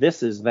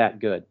 This is that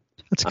good.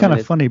 It's kind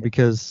of funny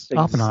because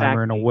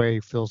Oppenheimer, in a way,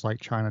 feels like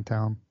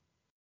Chinatown.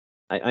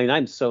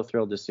 I'm so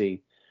thrilled to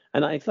see,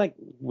 and I feel like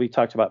we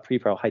talked about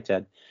pre-pro, hi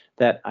Ted,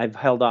 that I've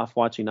held off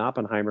watching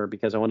Oppenheimer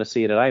because I want to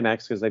see it at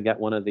IMAX because they've got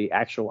one of the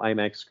actual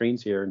IMAX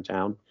screens here in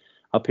town,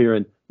 up here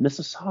in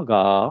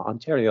Mississauga,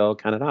 Ontario,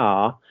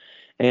 Canada,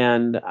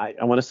 and I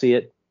want to see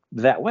it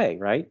that way,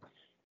 right?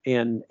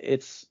 And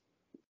it's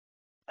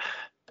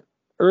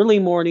early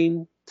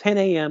morning, 10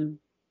 a.m.,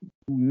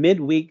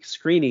 midweek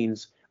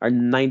screenings are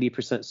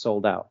 90%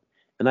 sold out.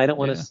 And I don't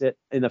want to sit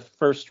in the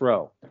first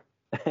row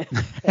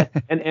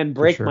and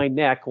break my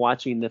neck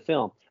watching the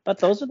film. But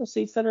those are the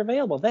seats that are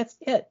available. That's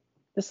it.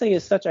 This thing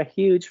is such a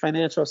huge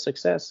financial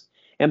success.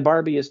 And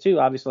Barbie is too,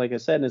 obviously, like I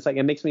said. And it's like,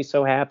 it makes me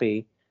so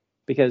happy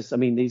because, I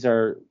mean, these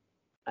are,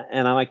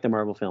 and I like the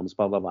Marvel films,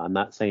 blah, blah, blah. I'm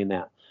not saying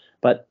that.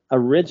 But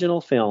original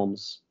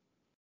films,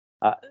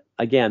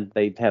 again,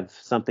 they have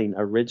something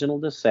original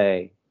to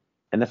say.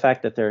 And the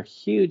fact that they're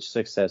huge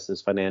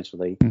successes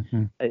financially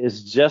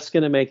is just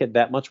going to make it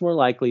that much more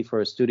likely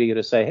for a studio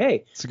to say,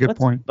 hey, it's a good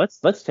point.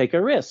 Let's take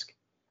a risk.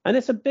 And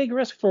it's a big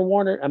risk for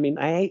Warner. I mean,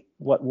 I hate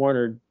what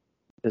Warner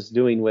is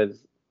doing with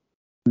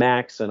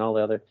Max and all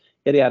the other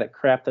idiotic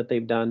crap that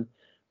they've done.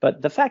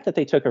 But the fact that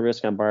they took a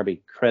risk on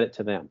Barbie, credit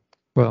to them.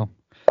 Well,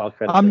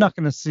 I'm not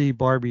going to see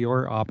Barbie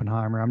or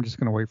Oppenheimer. I'm just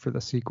going to wait for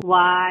the sequel.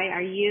 Why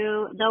are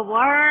you the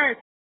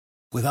worst?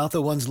 Without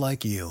the ones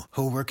like you,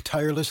 who work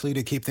tirelessly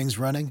to keep things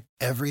running,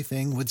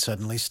 everything would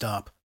suddenly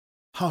stop.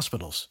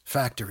 Hospitals,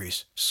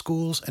 factories,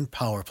 schools, and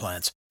power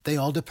plants, they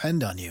all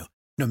depend on you.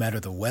 No matter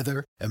the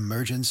weather,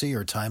 emergency,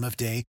 or time of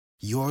day,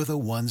 you're the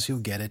ones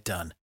who get it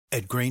done.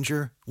 At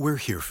Grainger, we're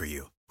here for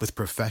you with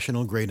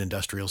professional-grade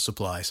industrial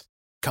supplies.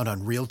 Count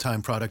on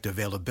real-time product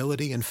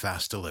availability and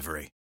fast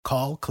delivery.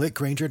 Call,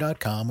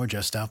 clickgrainger.com, or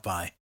just stop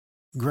by.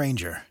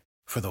 Grainger,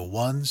 for the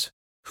ones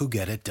who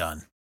get it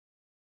done.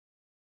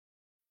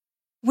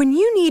 When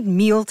you need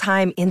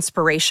mealtime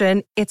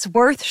inspiration, it's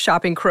worth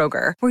shopping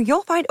Kroger, where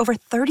you'll find over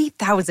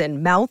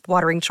 30,000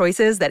 mouth-watering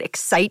choices that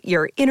excite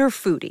your inner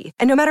foodie.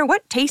 And no matter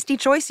what tasty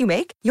choice you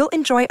make, you'll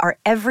enjoy our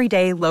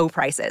everyday low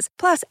prices,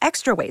 plus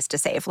extra ways to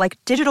save, like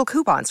digital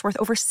coupons worth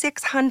over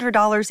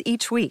 $600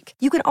 each week.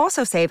 You can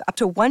also save up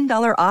to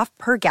 $1 off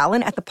per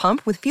gallon at the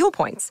pump with fuel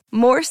points.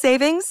 More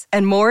savings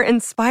and more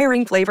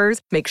inspiring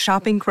flavors make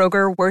shopping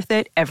Kroger worth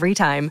it every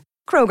time.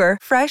 Kroger,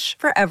 fresh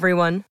for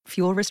everyone.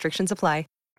 Fuel restrictions apply.